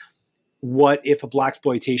is what if a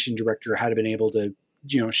blaxploitation director had been able to,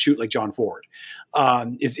 you know, shoot like John Ford,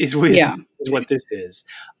 is what this is.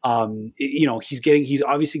 You know, he's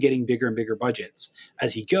obviously getting bigger and bigger budgets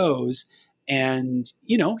as he goes. And,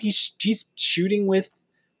 you know, he's shooting with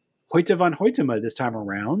Hoyte van Hoytema this time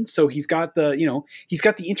around. So he's got the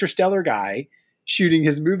Interstellar guy shooting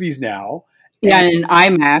his movies now. Yeah, in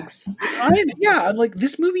IMAX. I'm like,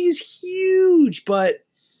 this movie is huge, but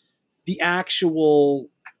the actual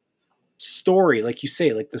story, like you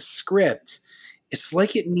say, like the script, it's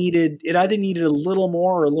like it either needed a little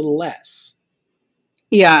more or a little less.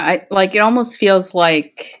 Yeah, it almost feels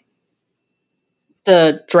like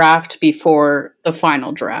the draft before the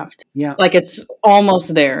final draft. Yeah. Like it's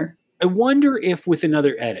almost there. I wonder if with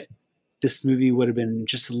another edit, this movie would have been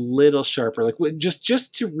just a little sharper, like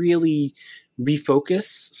just to really refocus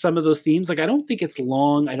some of those themes. Like, I don't think it's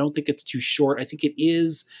long. I don't think it's too short. I think it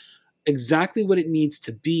is exactly what it needs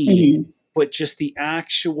to be, but just the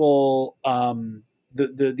actual,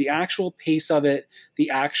 the actual pace of it,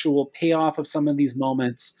 the actual payoff of some of these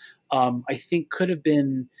moments, I think could have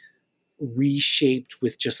been reshaped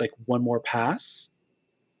with just like one more pass.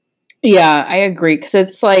 Yeah, I agree. Cause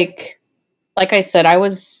it's like I said, I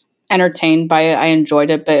was entertained by it. I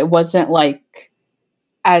enjoyed it, but it wasn't like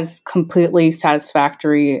as completely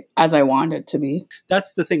satisfactory as I wanted it to be.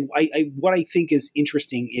 That's the thing. What I think is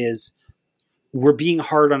interesting is we're being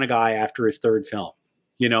hard on a guy after his third film.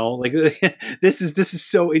 You know, like this is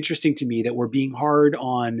so interesting to me that we're being hard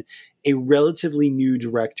on a relatively new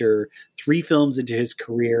director 3 films into his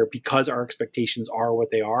career because our expectations are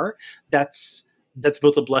what they are. That's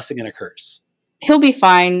both a blessing and a curse. He'll be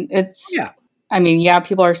fine. I mean,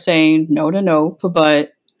 people are saying no to Nope,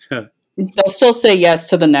 but they'll still say yes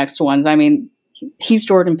to the next ones. I mean, he's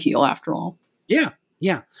Jordan Peele after all. Yeah.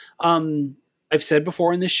 I've said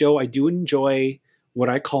before in this show, I do enjoy what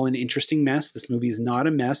I call an interesting mess. This movie is not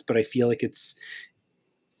a mess, but I feel like it's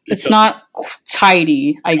not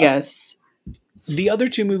tidy, I guess. The other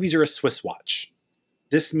 2 movies are a Swiss watch.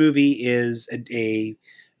 This movie is a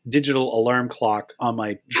digital alarm clock on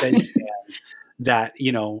my bedstand that,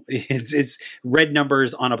 you know, it's red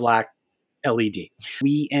numbers on a black LED.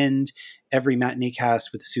 We end every matinee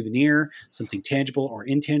cast with a souvenir, something tangible or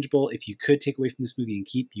intangible. If you could take away from this movie and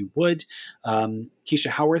keep, you would. Keisha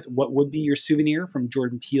Howarth, what would be your souvenir from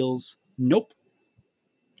Jordan Peele's Nope?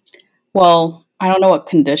 Well, I don't know what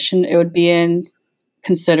condition it would be in,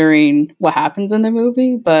 considering what happens in the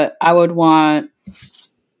movie, but I would want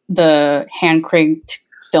the hand cranked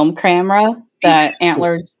film camera that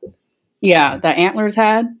Antlers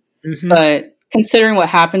had. Mm-hmm. But considering what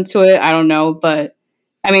happened to it, I don't know. But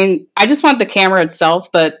I mean, I just want the camera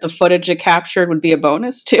itself, but the footage it captured would be a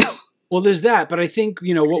bonus too. Well, there's that. But I think,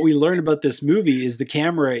 you know, what we learned about this movie is the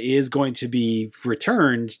camera is going to be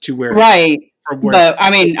returned to where. Right. But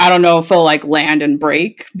I mean, I don't know if it'll like land and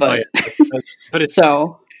break, but but it's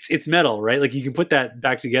so it's metal, right? Like you can put that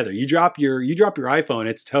back together. You drop your iPhone,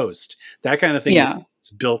 it's toast. That kind of thing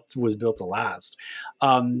was built to last.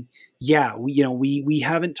 We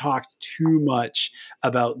haven't talked too much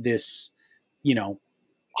about this, you know,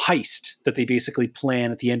 heist that they basically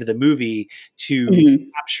plan at the end of the movie to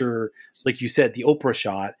capture, like you said, the Oprah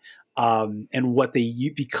shot, and what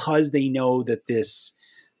because they know that this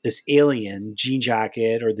alien Jean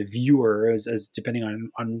Jacket, or the viewer, as depending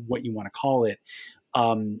on what you want to call it,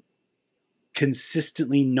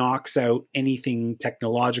 consistently knocks out anything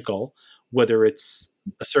technological, whether it's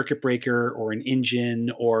a circuit breaker or an engine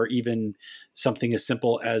or even something as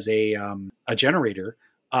simple as a generator.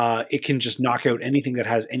 It can just knock out anything that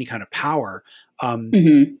has any kind of power.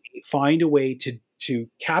 Find a way to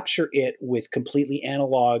capture it with completely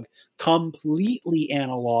analog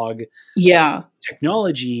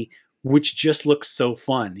technology, which just looks so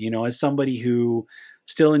fun. You know, as somebody who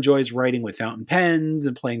still enjoys writing with fountain pens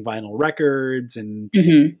and playing vinyl records and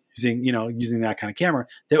using that kind of camera,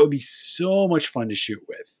 that would be so much fun to shoot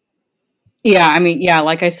with. Yeah, I mean,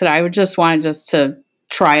 like I said, I would just want to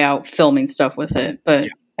try out filming stuff with it, but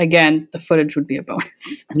again, the footage would be a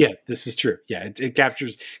bonus. Yeah, this is true. Yeah, it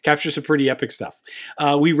captures some pretty epic stuff.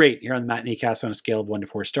 We rate here on the Matinee Cast on a scale of 1 to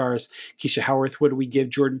 4 stars. Keisha Howarth, what do we give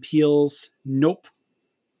Jordan Peele's Nope?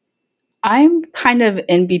 I'm kind of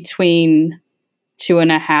in between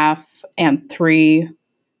 2.5 and 3,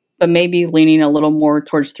 but maybe leaning a little more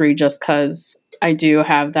towards 3 just because I do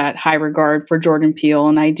have that high regard for Jordan Peele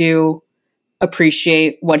and I do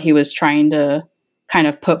appreciate what he was trying to kind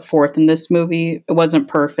of put forth in this movie. It wasn't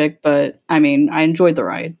perfect, but I mean, I enjoyed the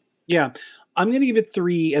ride. Yeah. I'm going to give it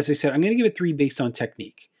 3. As I said, I'm going to give it 3 based on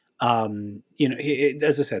technique.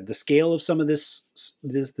 As I said, the scale of some of this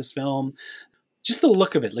film, just the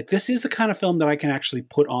look of it. Like, this is the kind of film that I can actually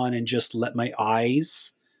put on and just let my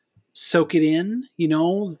eyes soak it in.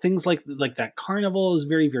 Things like that carnival is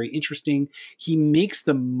very, very interesting. He makes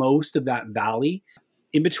the most of that valley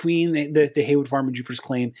in between the Haywood Farm and Jupiter's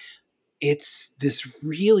Claim. It's this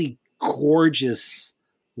really gorgeous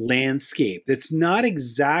landscape that's not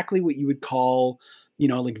exactly what you would call,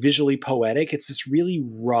 like visually poetic. It's this really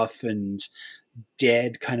rough and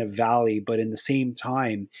dead kind of valley, but in the same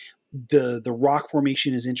time, the rock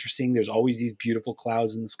formation is interesting. There's always these beautiful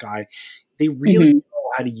clouds in the sky. They really know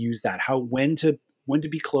how to use that, when to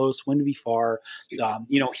be close, when to be far.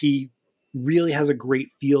 He really has a great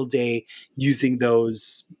field day using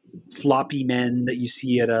those floppy men that you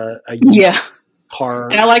see at a car.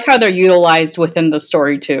 And I like how they're utilized within the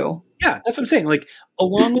story too. Yeah, that's what I'm saying. Like,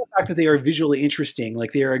 along with the fact that they are visually interesting,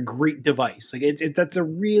 like they are a great device. Like that's a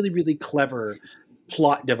really, really clever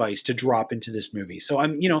plot device to drop into this movie. So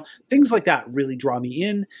things like that really draw me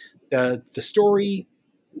in. The story,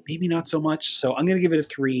 maybe not so much. So I'm going to give it a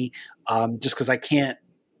 3, just because I can't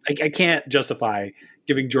justify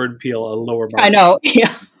giving Jordan Peele a lower mark. I know,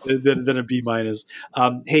 yeah. Than a B-.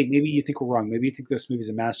 Hey, maybe you think we're wrong. Maybe you think this movie's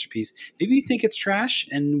a masterpiece. Maybe you think it's trash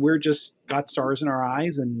and we're just got stars in our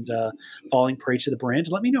eyes and falling prey to the brand.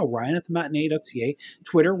 Let me know. Ryan at thematinee.ca,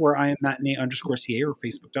 Twitter, where I am matinee_ca, or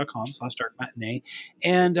facebook.com/darkmatinee.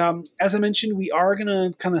 And as I mentioned, we are going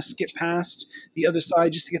to kind of skip past the other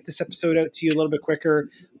side just to get this episode out to you a little bit quicker.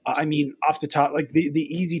 Off the top, like the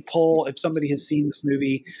easy pull, if somebody has seen this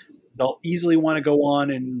movie, they'll easily want to go on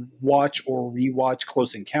and watch or rewatch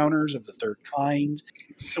Close Encounters of the Third Kind.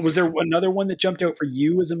 So was there another one that jumped out for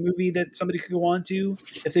you as a movie that somebody could go on to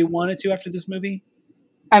if they wanted to after this movie?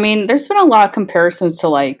 I mean, there's been a lot of comparisons to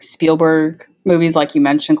like Spielberg movies, like you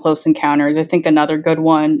mentioned, Close Encounters. I think another good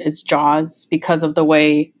one is Jaws, because of the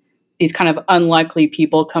way these kind of unlikely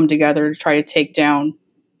people come together to try to take down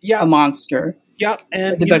a monster. Yeah,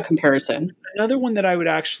 and it's a good comparison. Another one that I would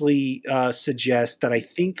actually suggest that I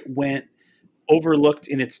think went overlooked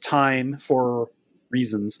in its time for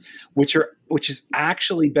reasons, which is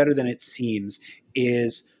actually better than it seems,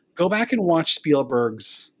 is go back and watch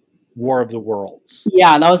Spielberg's War of the Worlds.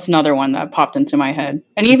 Yeah, that was another one that popped into my head,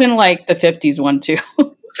 and even like the 50s one too.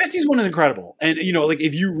 50s one is incredible, and like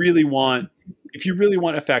if you really want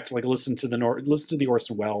effect, like listen to the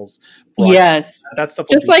Orson Welles. Yes, that's stuff.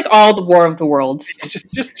 Just like all the War of the Worlds. It's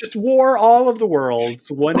just war all of the worlds,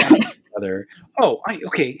 one after the other. Oh,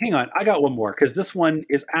 okay, hang on. I got one more, because this one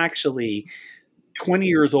is actually 20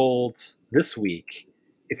 years old this week.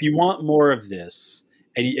 If you want more of this,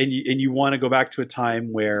 and you want to go back to a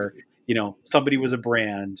time where somebody was a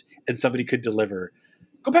brand and somebody could deliver,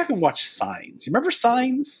 go back and watch Signs. You remember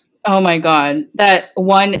Signs? Oh my God. That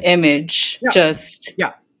one image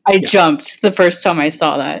I jumped the first time I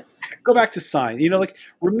saw that. Go back to Signs.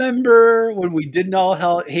 Remember when we didn't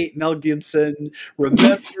all hate Mel Gibson?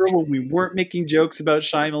 Remember when we weren't making jokes about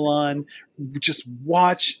Shyamalan? Just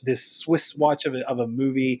watch this Swiss watch of a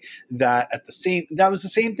movie that was the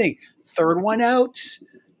same thing. Third one out.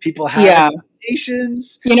 People have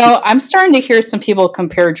expectations. I'm starting to hear some people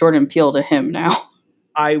compare Jordan Peele to him now.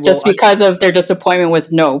 Just because of their disappointment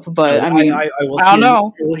with Nope, but I don't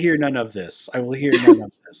know. I will hear none of this. There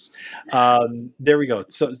we go.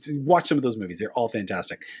 So watch some of those movies; they're all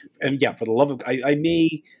fantastic. And yeah, for the love of,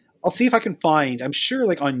 I'll see if I can find. I'm sure,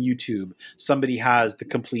 like on YouTube, somebody has the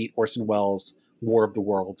complete Orson Welles War of the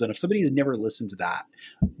Worlds, and if somebody has never listened to that,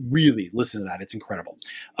 really listen to that. It's incredible.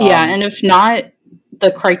 And if not,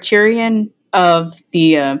 the Criterion of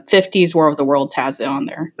the 50s War of the Worlds has it on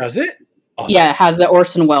there. Does it? Oh, it has the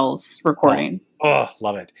Orson Welles recording. Oh,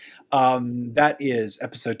 love it. That is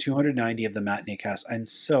episode 290 of the Matinee Cast. I'm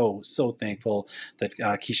so thankful that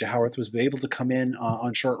Keisha Howarth was able to come in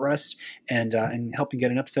on short rest and help me get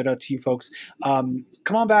an episode out to you folks. Come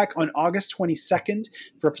on back on August 22nd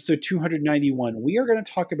for episode 291. We are going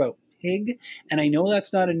to talk about Pig, and I know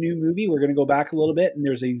that's not a new movie. We're going to go back a little bit, and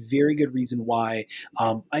there's a very good reason why.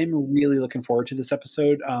 I'm really looking forward to this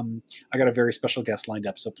episode. I got a very special guest lined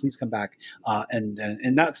up, so please come back.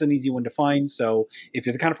 And that's an easy one to find. So if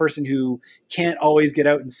you're the kind of person who can't always get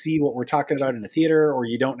out and see what we're talking about in a theater, or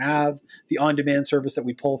you don't have the on-demand service that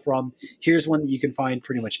we pull from, here's one that you can find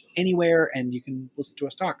pretty much anywhere, and you can listen to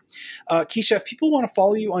us talk. Keisha, if people want to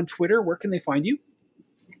follow you on Twitter, where can they find you?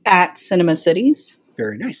 At Cinema Cities.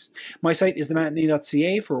 Very nice. My site is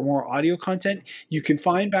thematinee.ca for more audio content. You can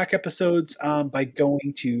find back episodes by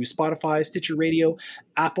going to Spotify, Stitcher Radio,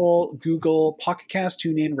 Apple, Google, Pocket Cast,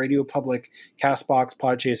 TuneIn, Radio Public, CastBox,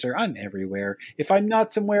 Podchaser. I'm everywhere. If I'm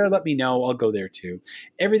not somewhere, let me know. I'll go there too.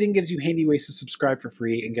 Everything gives you handy ways to subscribe for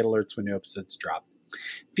free and get alerts when new episodes drop.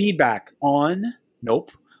 Feedback on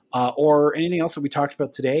Nope or anything else that we talked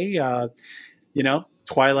about today,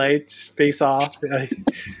 Twilight, Face Off,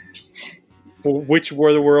 for which War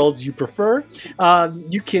of the Worlds you prefer,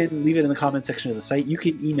 you can leave it in the comment section of the site. You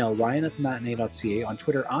can email Ryan at thematinee.ca. On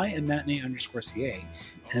Twitter, I am matinee_ca. And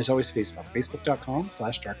there's always Facebook,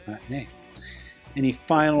 facebook.com/darkmatinee. Any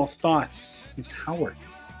final thoughts, Ms. Howard?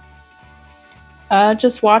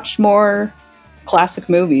 Just watch more classic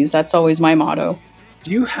movies. That's always my motto.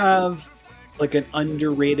 Do you have like an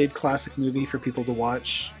underrated classic movie for people to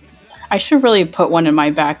watch? I should really put one in my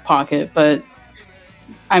back pocket, but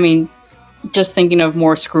I mean, just thinking of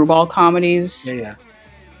more screwball comedies. Yeah.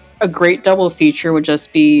 A great double feature would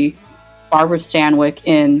just be Barbara Stanwyck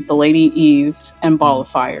in The Lady Eve and Ball of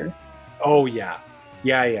Fire. Oh yeah.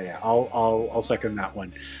 I'll second that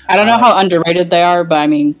one. I don't know how underrated they are, but I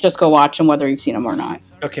mean, just go watch them whether you've seen them or not.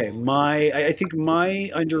 Okay, I think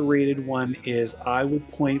my underrated one is I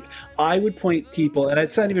would point people, and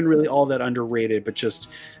it's not even really all that underrated, but just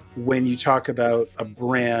when you talk about a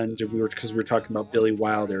brand, because we were talking about Billy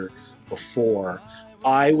Wilder before,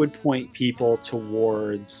 I would point people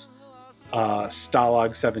towards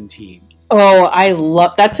Stalag 17. Oh, I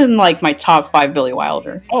love that's in like my top 5 Billy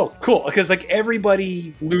Wilder. Oh, cool! Because like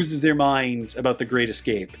everybody loses their mind about The Great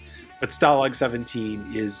Escape, but Stalag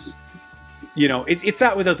 17 is, it's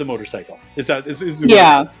that without the motorcycle. Is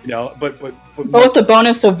yeah? But with the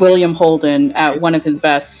bonus of William Holden at one of his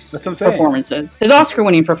best performances, his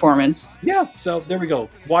Oscar-winning performance. Yeah. So there we go.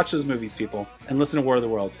 Watch those movies, people, and listen to War of the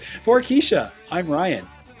Worlds. For Keisha, I'm Ryan.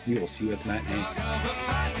 We will see you at the matinee.